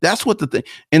traffic. That's what the thing.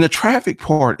 And the traffic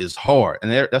part is hard. And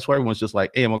that's why everyone's just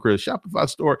like, hey, I'm gonna create a Shopify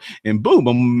store and boom,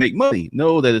 I'm gonna make money.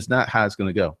 No, that is not how it's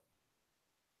gonna go.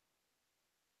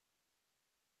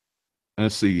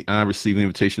 Let's see. I received an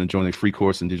invitation to join a free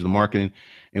course in digital marketing.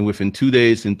 And within 2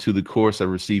 days into the course, I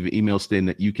received an email stating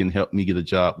that you can help me get a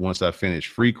job once I finish.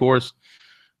 Free course.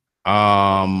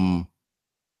 I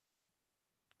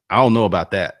don't know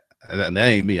about that. That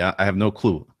ain't me. I have no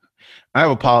clue. I have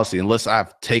a policy. Unless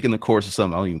I've taken the course or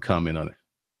something, I don't even comment on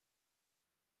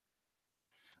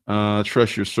it.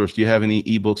 Trust your source. Do you have any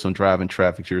ebooks on driving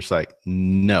traffic to your site?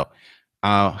 No.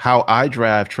 How I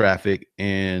drive traffic,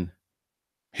 and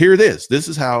here it is. This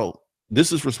is how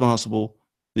this is responsible.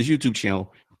 This YouTube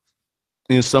channel,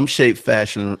 in some shape,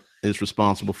 fashion, is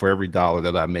responsible for every dollar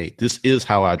that I made. This is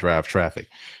how I drive traffic.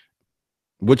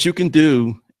 What you can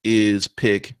do is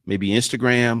pick maybe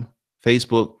Instagram,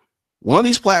 Facebook, one of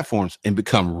these platforms, and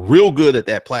become real good at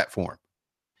that platform.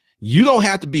 You don't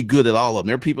have to be good at all of them.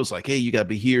 There are people that's like, hey, you got to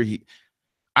be here.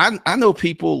 I know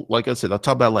people, like I said, I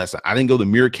talked about last time. I didn't go to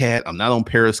Meerkat. I'm not on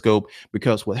Periscope,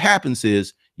 because what happens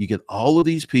is you get all of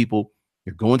these people,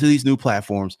 you're going to these new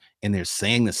platforms, and they're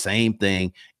saying the same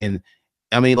thing. And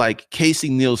I mean, like Casey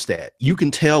Neistat, you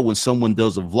can tell when someone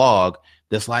does a vlog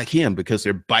that's like him because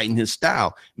they're biting his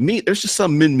style. Me, there's just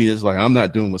something in me that's like, I'm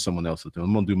not doing what someone else is doing.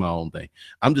 I'm going to do my own thing.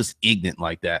 I'm just ignorant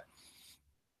like that.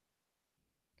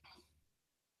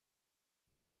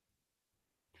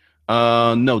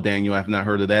 No, Daniel, I've not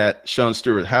heard of that. Sean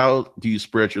Stewart, how do you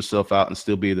spread yourself out and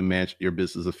still be able to manage your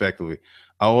business effectively?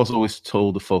 I was always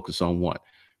told to focus on one.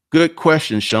 Good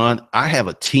question, Sean. I have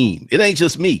a team. It ain't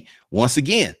just me. Once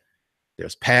again,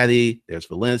 there's Patty, there's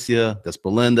Valencia, there's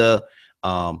Belinda.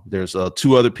 There's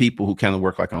 2 other people who kind of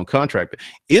work like on contract.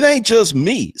 It ain't just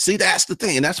me. See, that's the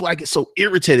thing. And that's why I get so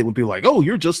irritated when people are like, oh,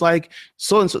 you're just like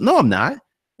so and so. No, I'm not.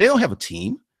 They don't have a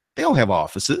team. They don't have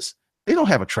offices. They don't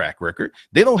have a track record.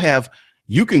 They don't have,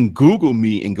 you can Google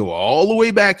me and go all the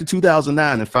way back to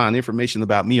 2009 and find information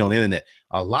about me on the internet.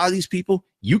 A lot of these people,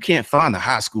 you can't find a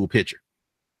high school picture.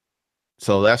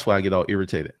 So that's why I get all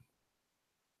irritated.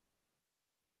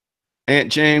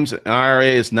 Aunt James, an IRA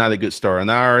is not a good start. An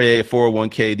IRA, a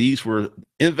 401k, these were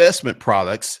investment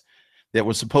products that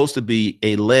were supposed to be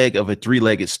a leg of a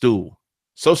 3-legged stool: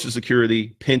 Social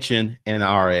Security, pension, and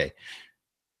IRA.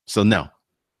 So no.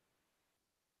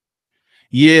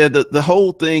 Yeah, the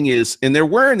whole thing is, and they're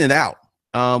wearing it out.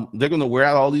 They're going to wear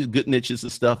out all these good niches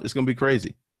and stuff. It's going to be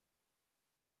crazy.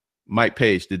 Mike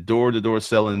Page, the door-to-door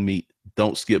selling meat.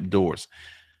 Don't skip doors.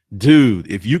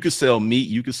 Dude, if you could sell meat,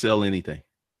 you could sell anything.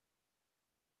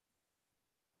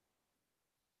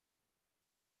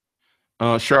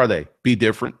 Sade, be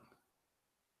different.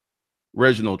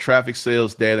 Reginald, traffic,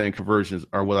 sales, data, and conversions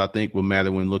are what I think will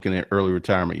matter when looking at early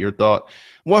retirement. Your thought?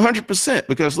 100%.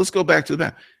 Because let's go back to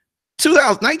the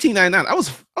 1999. I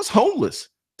was homeless.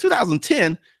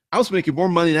 2010, I was making more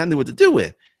money than I knew what to do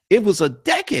with. It was a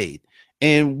decade.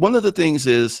 And one of the things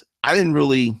is I didn't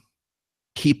really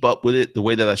keep up with it the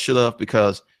way that I should have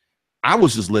because I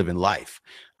was just living life.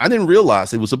 I didn't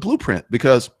realize it was a blueprint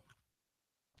because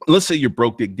let's say you're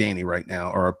broke Dick Danny right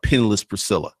now or a penniless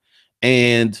Priscilla.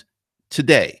 And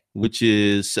today, which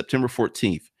is September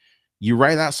 14th, you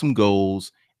write out some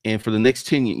goals. And for the next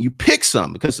 10 years, you pick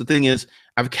some because the thing is,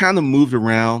 I've kind of moved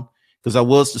around because I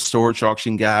was the storage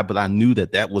auction guy, but I knew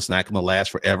that that was not going to last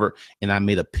forever. And I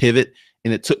made a pivot.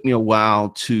 And it took me a while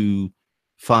to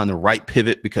find the right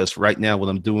pivot because right now what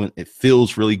I'm doing, it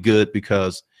feels really good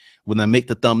because when I make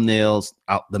the thumbnails,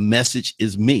 the message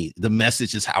is me. The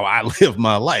message is how I live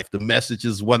my life. The message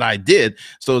is what I did.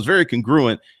 So it's very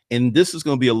congruent. And this is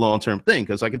going to be a long-term thing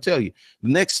because I can tell you the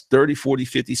next 30, 40,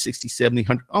 50, 60, 70,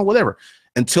 100, oh, whatever,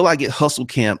 until I get Hustle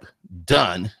Camp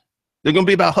done, they're going to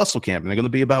be about Hustle Camp and they're going to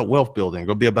be about wealth building. They're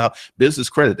going to be about business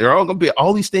credit. They're all going to be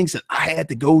all these things that I had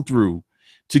to go through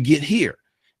to get here.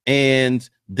 And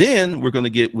then we're going to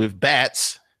get with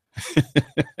bats.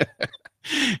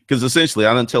 Because essentially,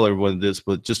 I don't tell everyone this,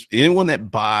 but just anyone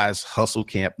that buys Hustle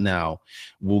Camp now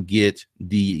will get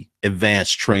the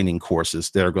advanced training courses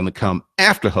that are going to come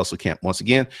after Hustle Camp. Once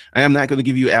again, I am not going to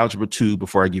give you Algebra 2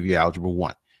 before I give you Algebra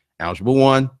 1. Algebra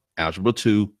 1, Algebra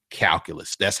 2,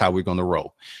 Calculus. That's how we're going to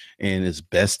roll. And it's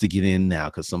best to get in now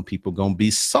because some people are going to be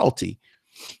salty.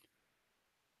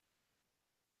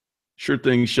 Sure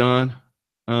thing, Sean.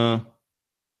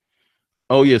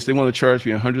 Oh, yes, they want to charge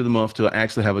me $100 a month to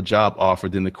actually have a job offer.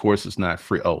 Then the course is not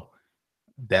free. Oh,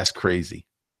 that's crazy.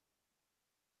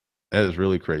 That is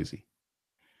really crazy.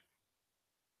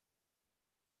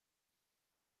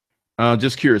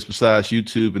 Just curious, besides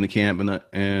YouTube and the camp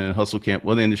and Hustle Camp,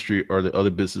 what industry or the other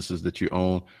businesses that you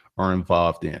own are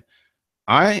involved in?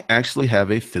 I actually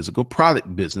have a physical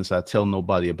product business I tell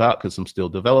nobody about because I'm still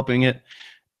developing it.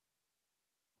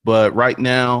 But right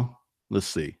now, let's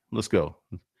see. Let's go.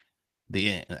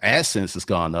 The AdSense has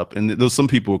gone up, and there's some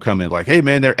people who come in like, hey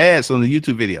man, there are ads on the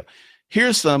YouTube video.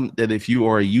 Here's some that if you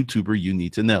are a YouTuber, you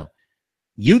need to know.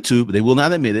 YouTube, they will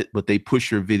not admit it, but they push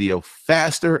your video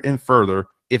faster and further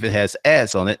if it has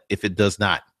ads on it. If it does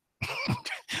not,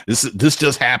 this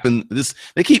just happened.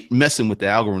 They keep messing with the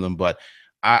algorithm, but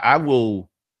I will.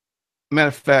 Matter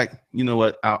of fact, you know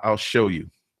what? I'll show you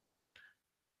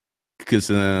because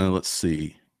let's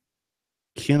see.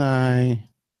 Can I?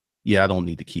 Yeah, I don't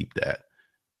need to keep that.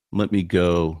 Let me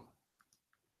go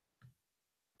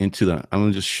into the, I'm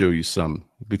going to just show you some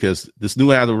because this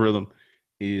new algorithm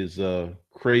is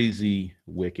crazy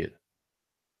wicked.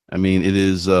 I mean, it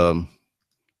is,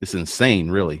 it's insane,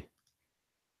 really.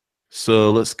 So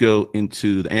let's go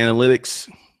into the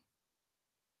analytics.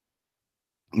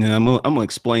 And I'm going to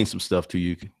explain some stuff to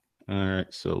you. All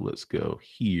right, so let's go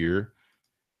here.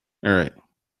 All right.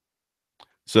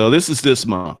 So this is this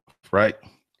month, right?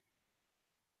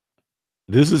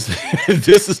 This is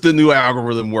this is the new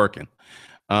algorithm working.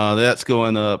 That's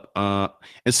going up.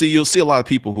 And see, you'll see a lot of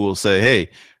people who will say, hey,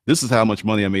 this is how much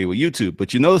money I made with YouTube.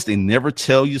 But you notice they never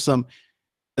tell you some.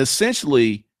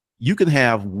 Essentially, you can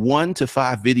have 1 to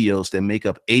 5 videos that make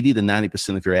up 80 to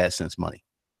 90% of your AdSense money.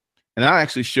 And I'll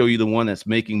actually show you the one that's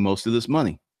making most of this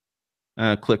money.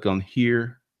 Click on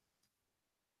here.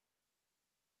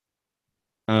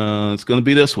 It's going to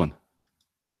be this one.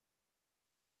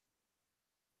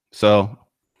 So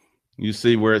you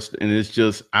see where it's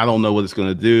just, I don't know what it's going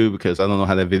to do because I don't know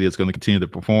how that video is going to continue to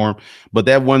perform. But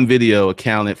that one video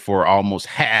accounted for almost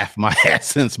half my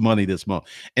AdSense money this month.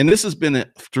 And this has been,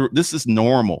 this is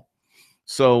normal.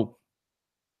 So,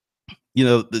 you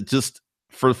know, just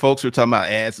for the folks who are talking about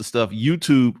ads and stuff,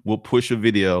 YouTube will push a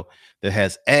video that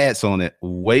has ads on it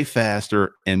way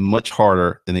faster and much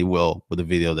harder than they will with a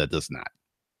video that does not.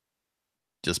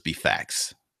 Just be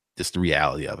facts. Just the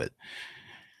reality of it.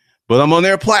 But I'm on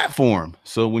their platform.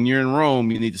 So when you're in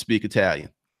Rome, you need to speak Italian.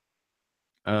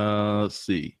 Let's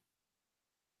see.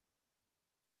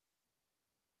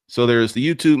 So there's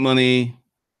the YouTube money.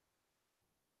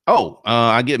 Oh,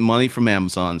 I get money from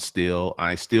Amazon still.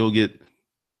 I still get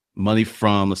money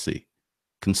from, let's see,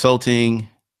 consulting,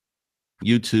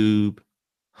 YouTube,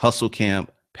 Hustle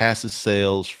Camp, passive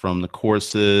sales from the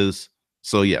courses.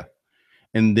 So yeah.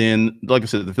 And then, like I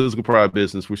said, the physical product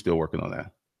business, we're still working on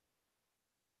that.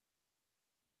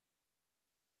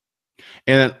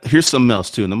 And here's something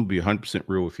else too, and I'm gonna be 100%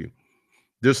 real with you.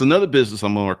 There's another business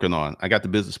I'm working on. I got the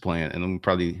business plan, and I'm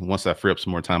probably, once I free up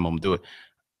some more time, I'm gonna do it.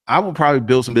 I will probably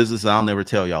build some business. I'll never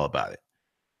tell y'all about it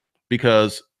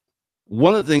because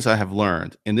one of the things I have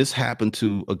learned, and this happened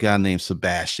to a guy named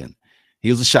Sebastian. He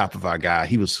was a Shopify guy.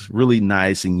 He was really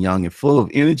nice and young and full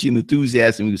of energy and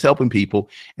enthusiasm. He was helping people.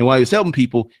 And while he was helping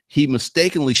people, he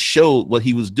mistakenly showed what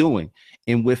he was doing.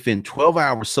 And within 12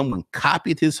 hours, someone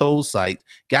copied his whole site,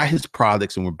 got his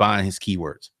products, and were buying his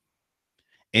keywords.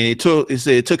 And it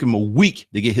took him a week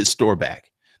to get his store back.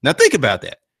 Now think about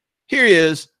that. Here he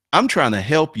is. I'm trying to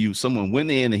help you. Someone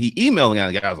went in and he emailing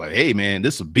out the guy. I was like, hey man,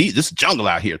 this is jungle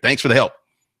out here. Thanks for the help.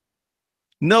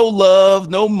 No love,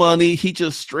 no money. He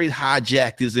just straight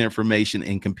hijacked his information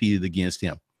and competed against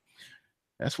him.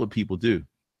 That's what people do.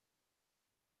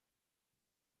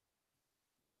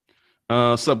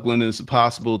 Sub Glenn, is it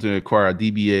possible to acquire a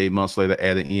DBA months later,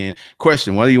 add it in?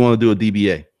 Question, why do you want to do a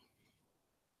DBA?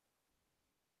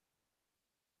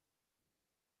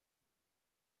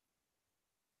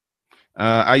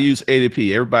 I use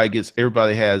ADP.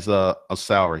 Everybody has a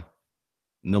salary.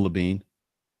 Nilla Bean.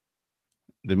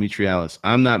 Dimitri Alice.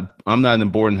 I'm not in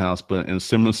boarding house, but in a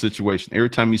similar situation. Every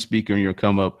time you speak and you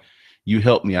come up, you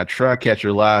help me. I try to catch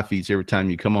your live feeds every time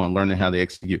you come on, learning how to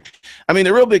execute. I mean,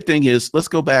 the real big thing is, let's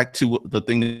go back to the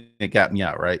thing that got me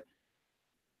out, right?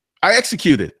 I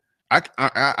executed.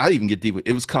 I even get deep with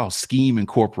it. Was called Scheme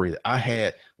Incorporated. I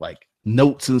had like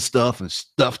notes and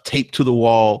stuff taped to the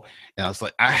wall. And I was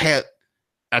like, I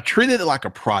treated it like a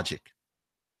project.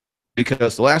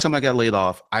 Because the last time I got laid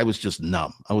off, I was just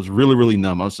numb. I was really, really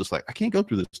numb. I was just like, I can't go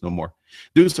through this no more.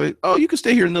 Dudes say, oh, you can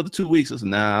stay here another 2 weeks. I said,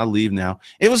 nah, I'll leave now.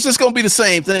 It was just going to be the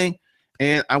same thing.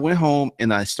 And I went home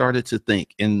and I started to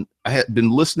think. And I had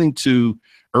been listening to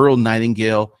Earl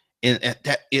Nightingale. And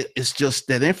it's just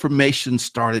that information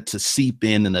started to seep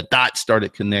in and the dots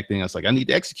started connecting. I was like, I need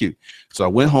to execute. So I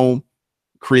went home,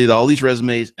 created all these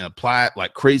resumes and applied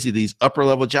like crazy to these upper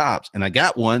level jobs. And I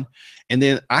got one. And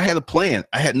then I had a plan.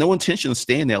 I had no intention of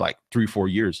staying there like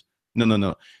 3-4 years.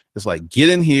 No. It's like, get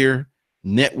in here,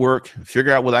 network,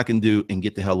 figure out what I can do and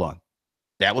get the hell on.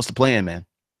 That was the plan, man.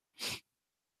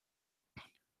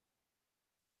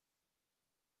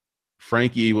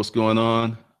 Frankie, what's going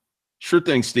on? Sure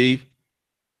thing, Steve.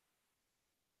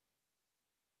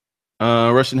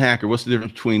 Russian hacker, what's the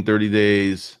difference between 30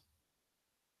 days?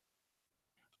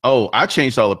 Oh, I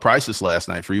changed all the prices last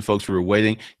night for you folks who were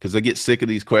waiting because I get sick of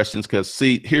these questions. Because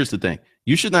see, here's the thing.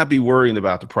 You should not be worrying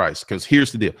about the price because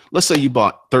here's the deal. Let's say you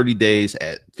bought 30 days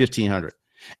at 1,500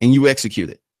 and you execute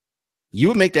it. You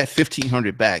would make that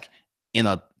 1,500 back in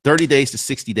a 30 days to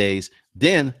 60 days.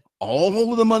 Then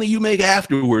all of the money you make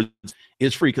afterwards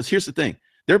is free. Because here's the thing.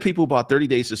 There are people who bought 30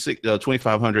 days to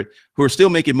 2,500 who are still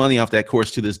making money off that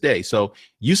course to this day. So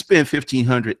you spend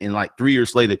 1,500 and like 3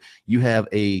 years later, you have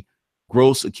a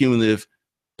gross accumulative,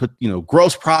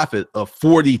 gross profit of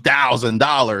 $40,000.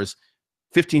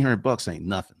 1,500 bucks ain't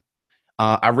nothing.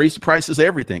 I raised the prices of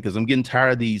everything because I'm getting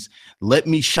tired of these. Let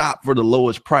me shop for the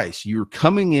lowest price. You're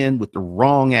coming in with the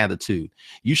wrong attitude.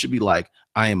 You should be like,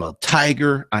 I am a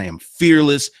tiger. I am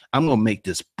fearless. I'm going to make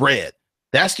this bread.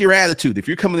 That's your attitude. If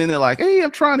you're coming in there like, hey,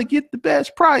 I'm trying to get the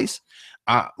best price.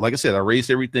 Like I said, I raised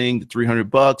everything to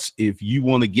 300 bucks. If you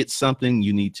want to get something,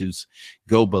 you need to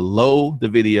go below the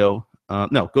video.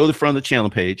 No, go to the front of the channel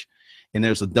page and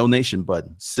there's a donation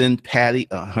button. Send Patty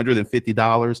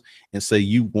 $150 and say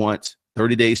you want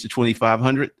 30 days to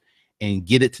 2,500 and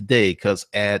get it today. Because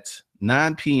at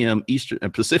 9 p.m. Eastern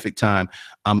Pacific time,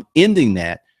 I'm ending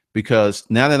that because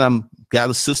now that I'm got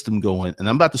a system going and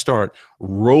I'm about to start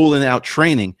rolling out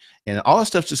training and all that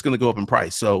stuff's just going to go up in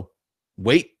price. So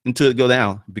wait until it go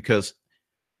down, because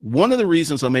one of the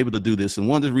reasons I'm able to do this and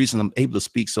one of the reasons I'm able to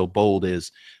speak so bold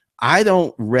is I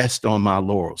don't rest on my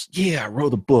laurels. Yeah, I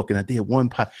wrote a book and I did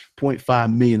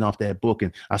 1.5 million off that book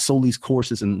and I sold these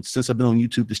courses. And since I've been on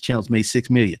YouTube, this channel's made 6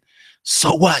 million.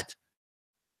 So what?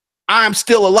 I'm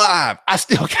still alive. I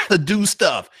still got to do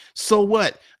stuff. So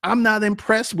what? I'm not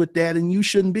impressed with that. And you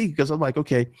shouldn't be, because I'm like,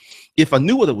 okay, if I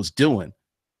knew what I was doing,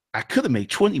 I could have made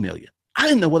 20 million. I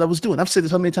didn't know what I was doing. I've said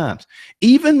this how many times.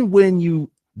 Even when you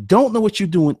don't know what you're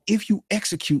doing, if you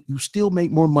execute, you still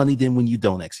make more money than when you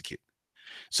don't execute.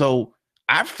 So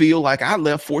I feel like I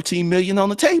left 14 million on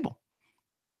the table.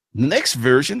 The next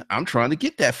version, I'm trying to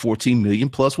get that 14 million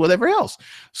plus whatever else.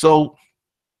 So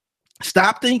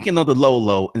stop thinking of the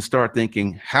low and start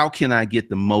thinking, how can I get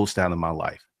the most out of my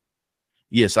life?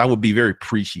 Yes, I would be very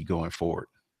preachy going forward.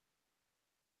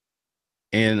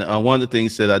 And one of the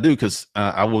things that I do, because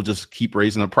I will just keep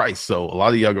raising the price. So a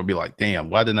lot of y'all gonna be like, damn,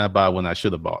 why didn't I buy when I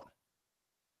should have bought?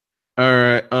 All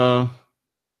right.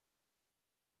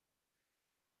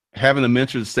 Having a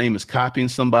mentor the same as copying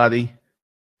somebody.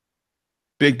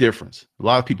 Big difference. A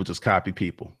lot of people just copy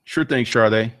people. Sure thing,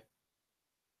 Sade.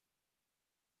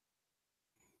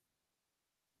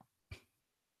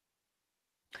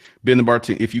 Ben the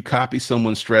Bartender, if you copy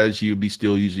someone's strategy, you'll be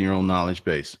still using your own knowledge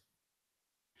base.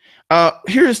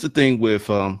 Here's the thing with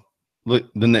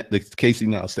look, the Casey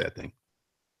Neistat thing.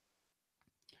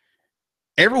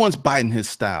 Everyone's biting his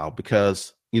style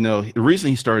because, you know, the reason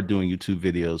he started doing YouTube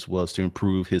videos was to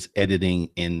improve his editing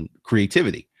and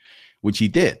creativity, which he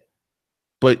did.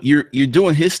 But you're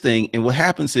doing his thing, and what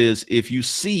happens is if you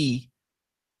see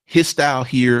his style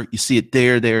here, you see it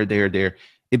there,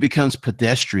 it becomes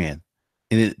pedestrian,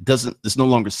 and it's no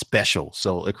longer special,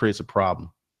 so it creates a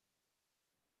problem.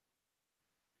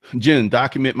 Jen,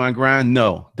 document my grind?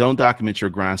 No, don't document your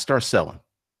grind. Start selling.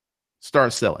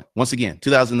 Start selling. Once again,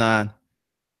 2009,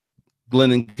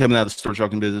 Glennon coming out of the store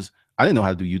trucking business. I didn't know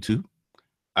how to do YouTube.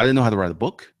 I didn't know how to write a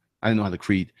book. I didn't know how to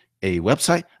create a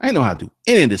website. I didn't know how to do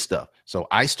any of this stuff. So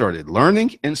I started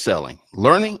learning and selling,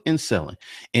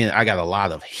 And I got a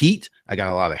lot of heat. I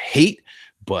got a lot of hate,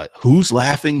 but who's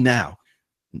laughing now?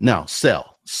 No,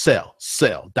 sell.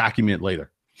 Document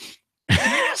later.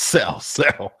 Sell.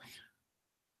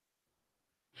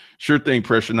 Sure thing,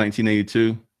 Pressure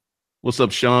 1982. What's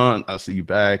up, Sean? I see you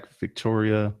back.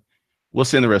 Victoria.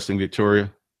 What's interesting,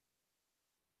 Victoria?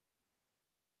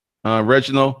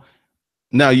 Reginald.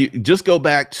 Now you just go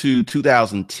back to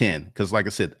 2010, because like I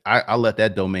said, I let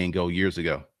that domain go years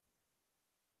ago.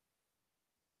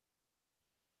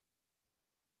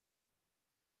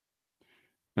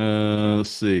 Let's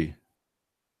see.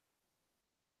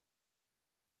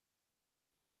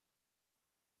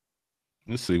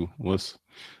 Let's see. Let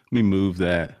me move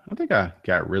that. I think I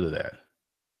got rid of that.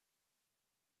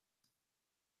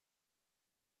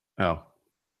 Oh,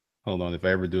 hold on. If I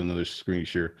ever do another screen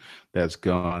share, that's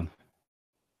gone.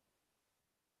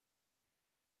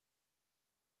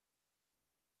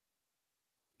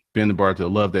 Ben the Bartender,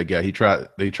 love that guy.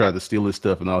 They tried to steal his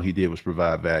stuff, and all he did was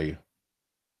provide value.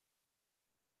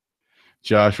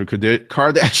 Joshua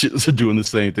Kardashians are doing the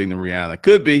same thing to Rihanna.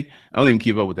 Could be. I don't even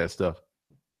keep up with that stuff.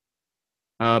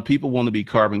 People want to be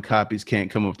carbon copies, can't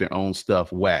come up with their own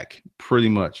stuff. Whack. Pretty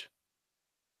much.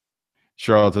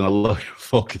 Charlton, I love your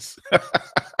focus.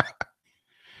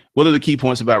 What are the key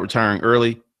points about retiring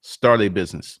early? Start a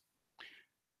business.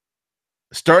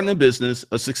 Starting a business,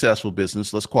 a successful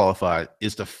business, let's qualify it,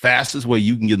 is the fastest way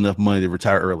you can get enough money to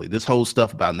retire early. This whole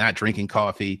stuff about not drinking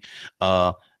coffee,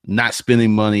 not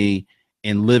spending money,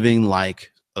 and living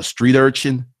like a street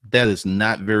urchin, that is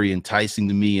not very enticing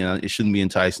to me, and it shouldn't be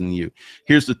enticing to you.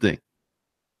 Here's the thing.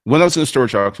 When I was in the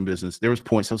storage auction business, there was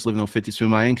points I was living on 50% of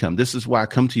my income. This is why I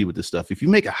come to you with this stuff. If you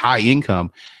make a high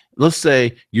income, let's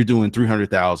say you're doing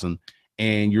 300,000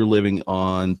 and you're living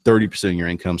on 30% of your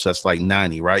income, so that's like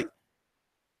 90, right?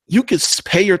 You could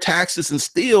pay your taxes and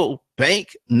still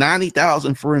bank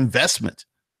 90,000 for investment.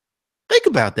 Think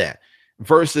about that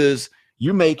versus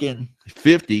you're making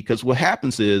 50, because what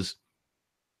happens is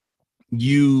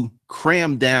you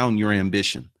cram down your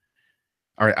ambition.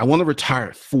 All right, I want to retire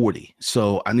at 40,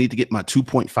 so I need to get my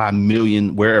 2.5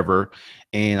 million wherever,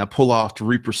 and I pull off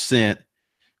 3%.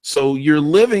 So you're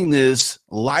living this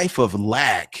life of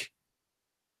lack.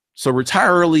 So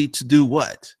retire early to do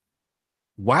what?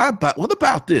 What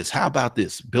about this? How about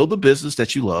this? Build a business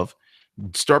that you love,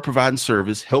 start providing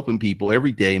service, helping people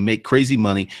every day, make crazy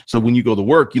money. So when you go to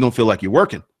work, you don't feel like you're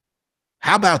working.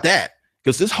 How about that?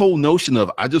 Because this whole notion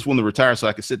of I just want to retire so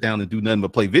I can sit down and do nothing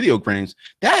but play video games,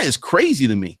 that is crazy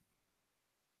to me.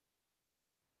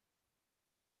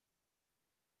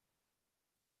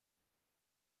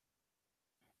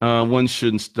 One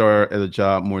shouldn't start at a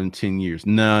job more than 10 years.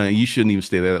 No, you shouldn't even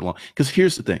stay there that long. Because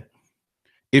here's the thing.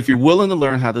 If you're willing to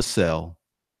learn how to sell,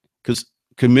 because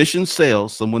commission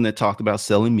sales, someone that talked about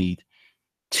selling meat,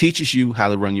 teaches you how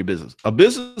to run your business. A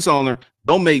business owner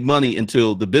don't make money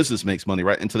until the business makes money,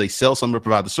 right? Until they sell something or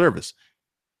provide the service.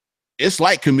 It's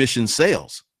like commission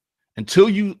sales. Until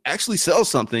you actually sell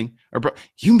something,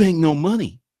 you make no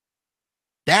money.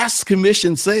 That's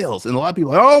commission sales. And a lot of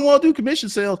people are like, oh, I want to do commission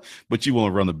sales, but you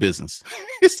want to run a business.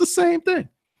 It's the same thing.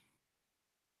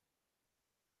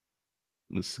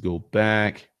 Let's go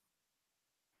back.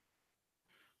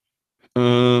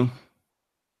 What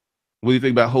do you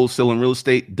think about wholesaling real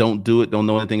estate? Don't do it. Don't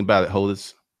know anything about it. Hold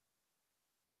this.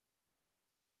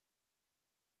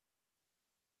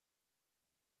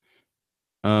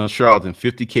 Charlton,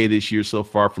 50K this year so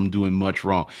far from doing much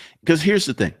wrong. Because here's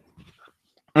the thing.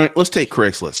 All right, let's take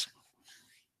Craigslist.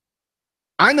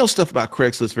 I know stuff about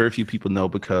Craigslist very few people know,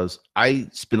 because I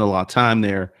spend a lot of time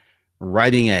there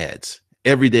writing ads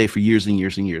every day for years and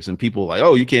years and years. And people are like,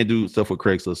 oh, you can't do stuff with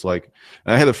Craigslist. Like,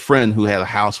 I had a friend who had a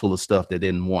house full of stuff they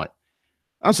didn't want.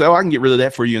 I said, oh, I can get rid of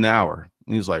that for you in an hour.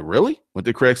 And he's like, really? Went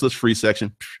to Craigslist free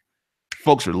section.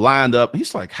 Folks are lined up.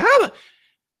 He's like, how the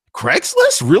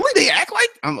Craigslist? Really? They act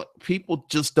like people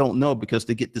just don't know because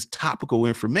they get this topical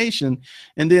information.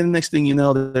 And then the next thing you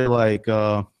know, they're like,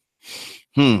 it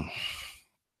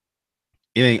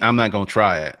ain't, I'm not going to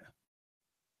try it.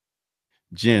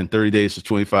 Jen, 30 days to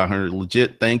 2,500.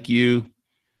 Legit. Thank you.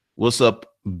 What's up,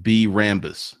 B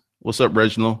Rambus? What's up,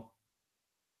 Reginald?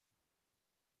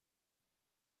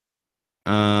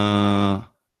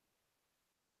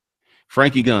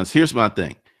 Frankie Guns. Here's my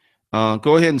thing.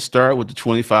 Go ahead and start with the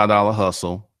 $25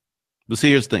 hustle. But see,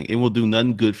 here's the thing. It will do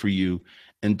nothing good for you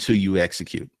until you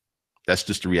execute. That's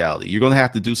just the reality. You're going to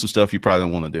have to do some stuff you probably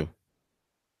don't want to do.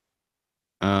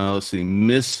 Let's see.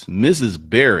 Mrs.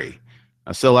 Berry.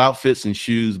 I sell outfits and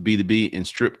shoes B2B in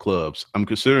strip clubs. I'm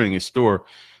considering a store,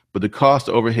 but the cost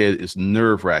overhead is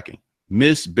nerve-wracking.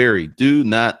 Miss Berry, do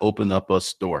not open up a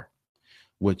store.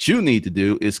 What you need to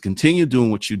do is continue doing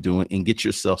what you're doing and get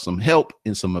yourself some help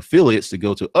and some affiliates to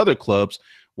go to other clubs.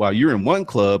 While you're in one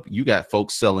club, you got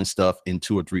folks selling stuff in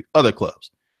 2 or 3 other clubs.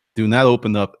 Do not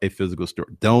open up a physical store.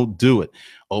 Don't do it.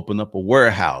 Open up a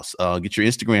warehouse. Get your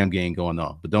Instagram game going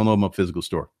on, but don't open up a physical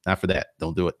store. Not for that.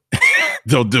 Don't do it.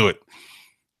 Don't do it.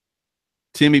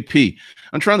 Timmy P.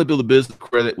 I'm trying to build a business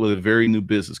credit with a very new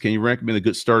business. Can you recommend a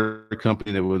good starter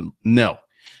company that would? No.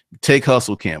 Take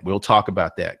Hustle Camp. We'll talk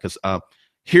about that because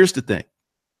here's the thing.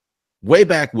 Way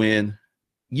back when,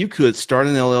 you could start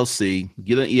an LLC,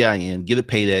 get an EIN, get a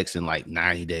PayDex in like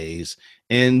 90 days,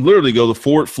 and literally go to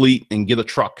Ford Fleet and get a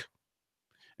truck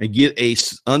and get a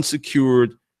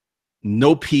unsecured,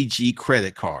 no PG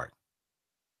credit card.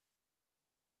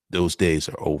 Those days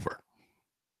are over.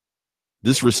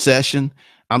 This recession,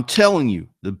 I'm telling you,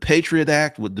 the Patriot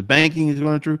Act, what the banking is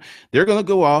going through, they're going to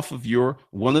go off of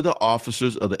one of the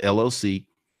officers of the LLC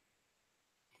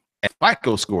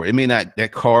FICO score. It may not,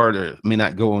 that card or may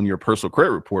not go on your personal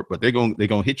credit report, but they're going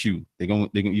to hit you. You're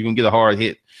going to get a hard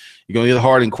hit. You're going to get a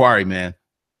hard inquiry, man.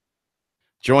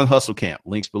 Join Hustle Camp.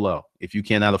 Links below. If you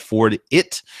cannot afford it,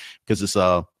 because it's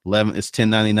it's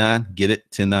 $10.99. Get it,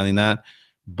 $10.99.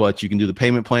 But you can do the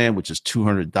payment plan, which is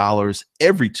 $200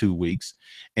 every 2 weeks.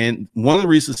 And one of the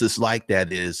reasons it's like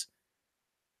that is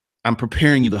I'm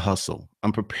preparing you to hustle.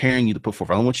 I'm preparing you to put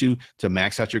forth. I don't want you to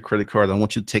max out your credit card. I don't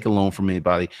want you to take a loan from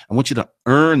anybody. I want you to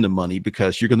earn the money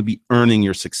because you're going to be earning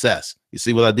your success. You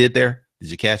see what I did there?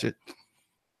 Did you catch it?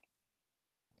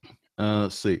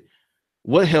 Let's see.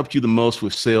 What helped you the most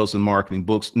with sales and marketing?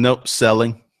 Books? Nope.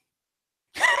 Selling.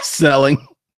 Selling.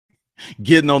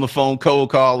 Getting on the phone,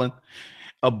 cold calling.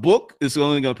 A book is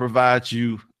only going to provide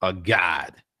you a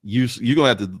guide. You're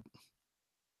going to have to.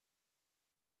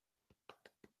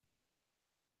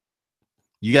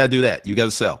 You got to do that. You got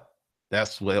to sell.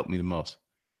 That's what helped me the most.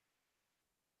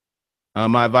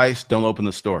 My advice, don't open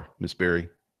the store, Miss Berry.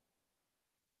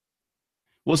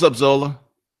 What's up, Zola?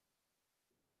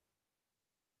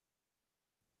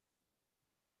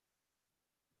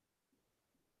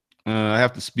 I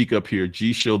have to speak up here.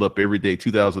 G showed up every day,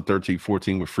 2013,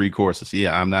 14 with free courses.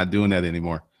 Yeah, I'm not doing that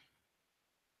anymore.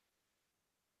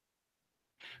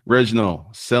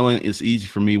 Reginald, selling is easy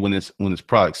for me when it's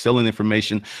product. Selling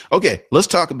information. Okay, let's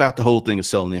talk about the whole thing of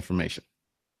selling information.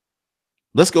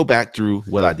 Let's go back through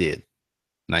what I did.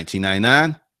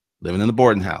 1999, living in the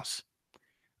boarding house.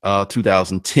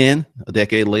 2010, a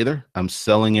decade later, I'm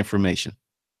selling information.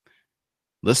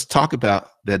 Let's talk about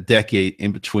that decade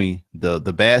in between the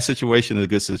bad situation and the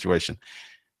good situation.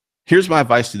 Here's my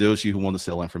advice to those of you who want to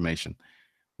sell information.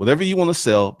 Whatever you want to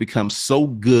sell becomes so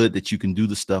good that you can do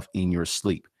the stuff in your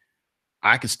sleep.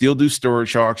 I can still do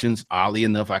storage auctions. Oddly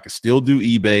enough, I can still do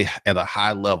eBay at a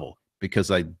high level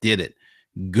because I did it.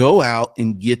 Go out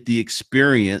and get the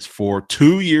experience for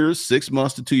 2 years, 6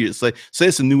 months to 2 years. Say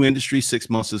it's a new industry, 6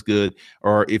 months is good.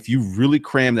 Or if you really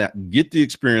cram that, get the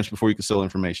experience before you can sell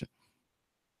information.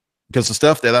 Because the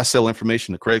stuff that I sell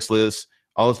information, the Craigslist,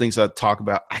 all the things I talk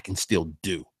about, I can still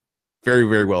do very,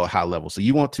 very well at high level. So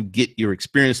you want to get your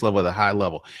experience level at a high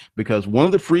level, because one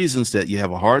of the reasons that you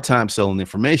have a hard time selling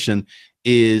information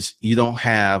is you don't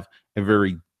have a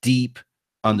very deep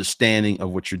understanding of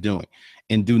what you're doing.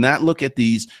 And do not look at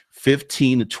these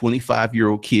 15 to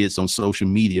 25-year-old kids on social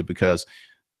media because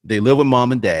they live with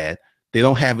mom and dad. They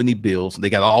don't have any bills. They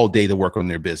got all day to work on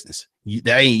their business.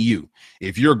 That ain't you.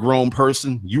 If you're a grown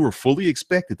person, you are fully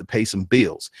expected to pay some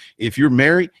bills. If you're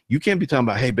married, you can't be talking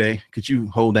about, hey, babe, could you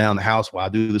hold down the house while I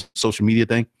do this social media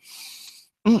thing?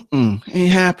 Ain't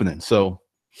happening. So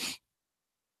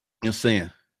you're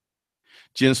saying,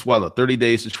 Jen Swallow, 30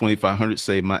 days to 2,500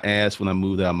 saved my ass when I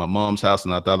moved out of my mom's house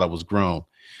and I thought I was grown.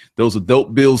 Those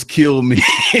adult bills killed me.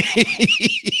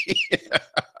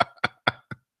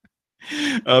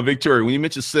 Victoria, when you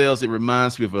mention sales, it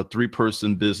reminds me of a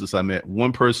three-person business I met.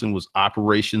 One person was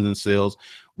operations and sales,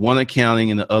 one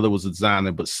accounting, and the other was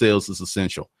designer, but sales is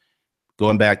essential.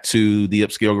 Going back to the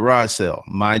upscale garage sale,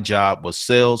 my job was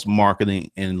sales, marketing,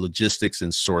 and logistics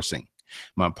and sourcing.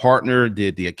 My partner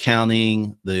did the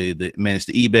accounting, the managed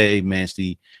the eBay, managed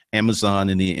the Amazon,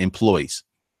 and the employees.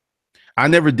 I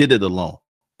never did it alone.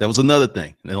 That was another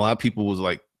thing. And a lot of people was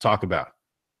like, talk about.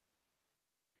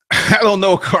 I don't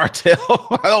know, cartel.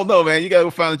 I don't know, man. You gotta go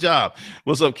find a job.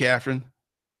 What's up, Catherine?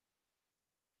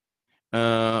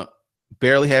 Uh,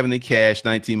 barely having any cash.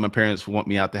 19. My parents want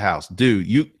me out the house. Dude,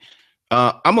 you.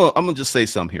 I'm gonna just say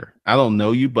something here. I don't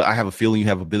know you, but I have a feeling you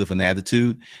have a bit of an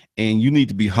attitude, and you need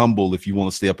to be humble if you want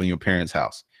to stay up in your parents'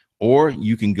 house. Or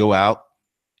you can go out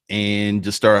and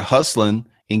just start hustling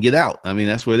and get out. I mean,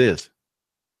 that's what it is.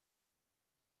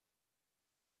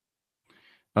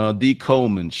 D.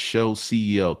 Coleman, show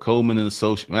CEO, Coleman and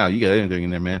Associate. Wow, you got everything in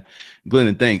there, man.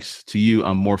 Glennon, thanks to you.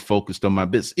 I'm more focused on my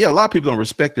business. Yeah, a lot of people don't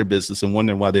respect their business and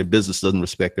wonder why their business doesn't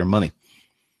respect their money.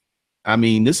 I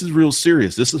mean, this is real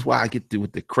serious. This is why I get to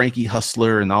with the cranky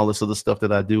hustler and all this other stuff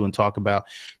that I do and talk about.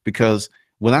 Because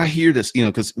when I hear this,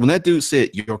 because when that dude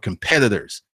said your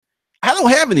competitors, I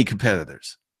don't have any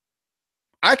competitors.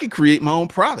 I could create my own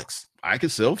products. I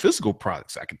could sell physical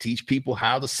products. I could teach people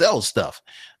how to sell stuff.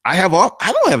 I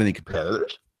don't have any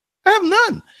competitors. I have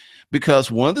none. Because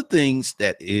one of the things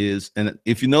that is, and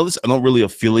if you notice, I don't really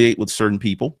affiliate with certain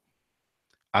people.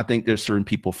 I think there's certain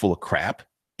people full of crap.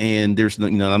 And there's no,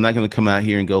 I'm not going to come out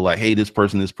here and go like, hey, this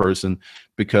person,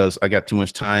 because I got too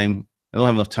much time. I don't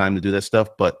have enough time to do that stuff,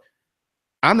 but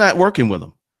I'm not working with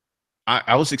them.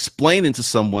 I was explaining to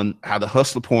someone how the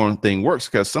hustler porn thing works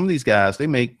because some of these guys, they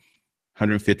make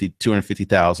 150,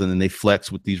 250,000 and they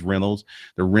flex with these rentals.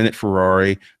 They're rented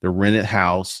Ferrari, they're rented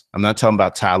house. I'm not talking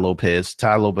about Ty Lopez.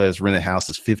 Ty Lopez rented house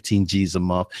is 15 G's a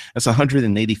month. That's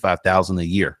 185,000 a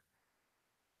year.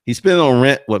 He's spending on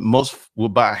rent what most will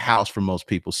buy a house for most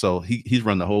people. So he's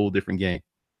running a whole different game.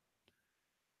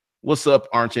 What's up,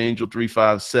 Archangel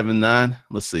 3579?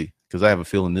 Let's see, because I have a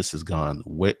feeling this has gone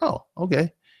way. Oh,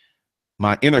 okay.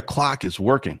 My inner clock is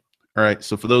working. All right.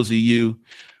 So for those of you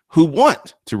who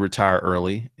want to retire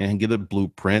early and get a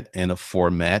blueprint and a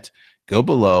format, go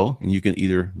below and you can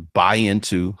either buy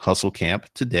into Hustle Camp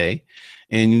today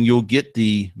and you'll get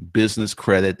the business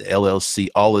credit, LLC,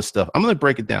 all this stuff. I'm going to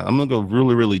break it down. I'm going to go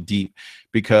really, really deep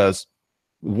because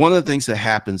one of the things that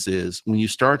happens is when you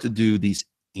start to do these,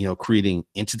 creating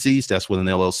entities, that's what an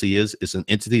LLC is. It's an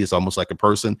entity. It's almost like a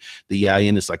person. The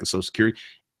EIN is like a social security.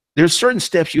 There's certain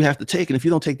steps you have to take. And if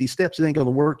you don't take these steps, it ain't going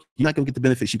to work. You're not going to get the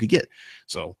benefits you could get.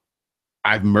 So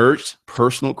I've merged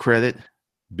personal credit,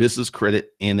 business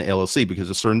credit, and the LLC because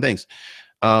of certain things.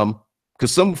 Because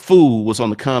some fool was on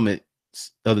the comment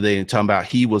the other day and talking about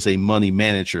he was a money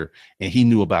manager and he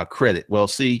knew about credit. Well,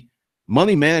 see,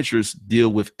 money managers deal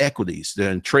with equities.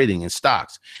 They're in trading and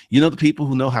stocks. The people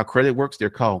who know how credit works, they're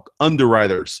called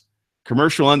underwriters.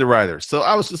 Commercial underwriters. So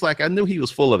I was just like, I knew he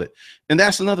was full of it. And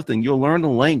that's another thing. You'll learn the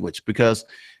language because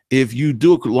if you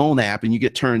do a loan app and you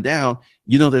get turned down,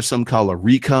 there's something called a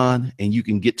recon and you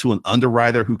can get to an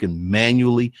underwriter who can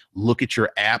manually look at your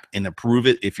app and approve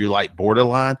it if you're like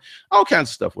borderline, all kinds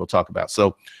of stuff we'll talk about.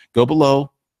 So go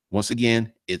below. Once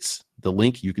again, it's the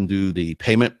link. You can do the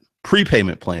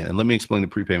prepayment plan. And let me explain the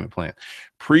prepayment plan.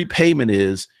 Prepayment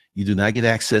is you do not get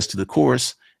access to the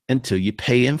course until you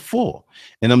pay in full.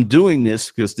 And I'm doing this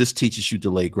because this teaches you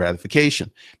delayed gratification,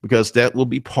 because that will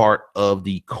be part of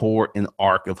the core and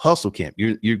arc of Hustle Camp.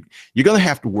 You're going to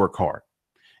have to work hard.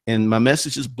 And my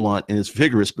message is blunt and it's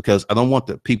vigorous because I don't want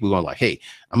the people going like, hey,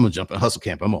 I'm going to jump in Hustle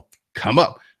Camp. I'm going to come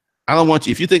up. I don't want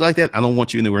you. If you think like that, I don't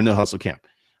want you anywhere in the Hustle Camp.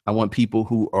 I want people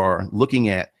who are looking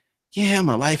at, yeah,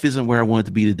 my life isn't where I want it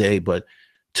to be today, but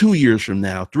 2 years from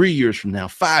now, 3 years from now,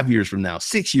 5 years from now,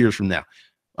 6 years from now,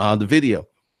 the video,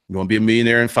 you want to be a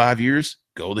millionaire in 5 years?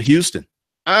 Go to Houston.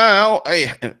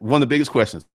 Hey, one of the biggest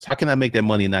questions, how can I make that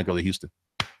money and not go to Houston?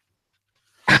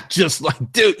 Just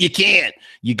like, dude, you can't.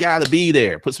 You got to be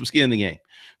there. Put some skin in the game.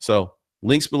 So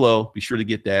links below. Be sure to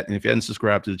get that. And if you haven't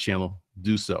subscribed to the channel,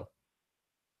 do so.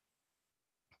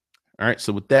 All right.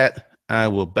 So with that, I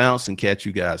will bounce and catch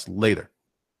you guys later.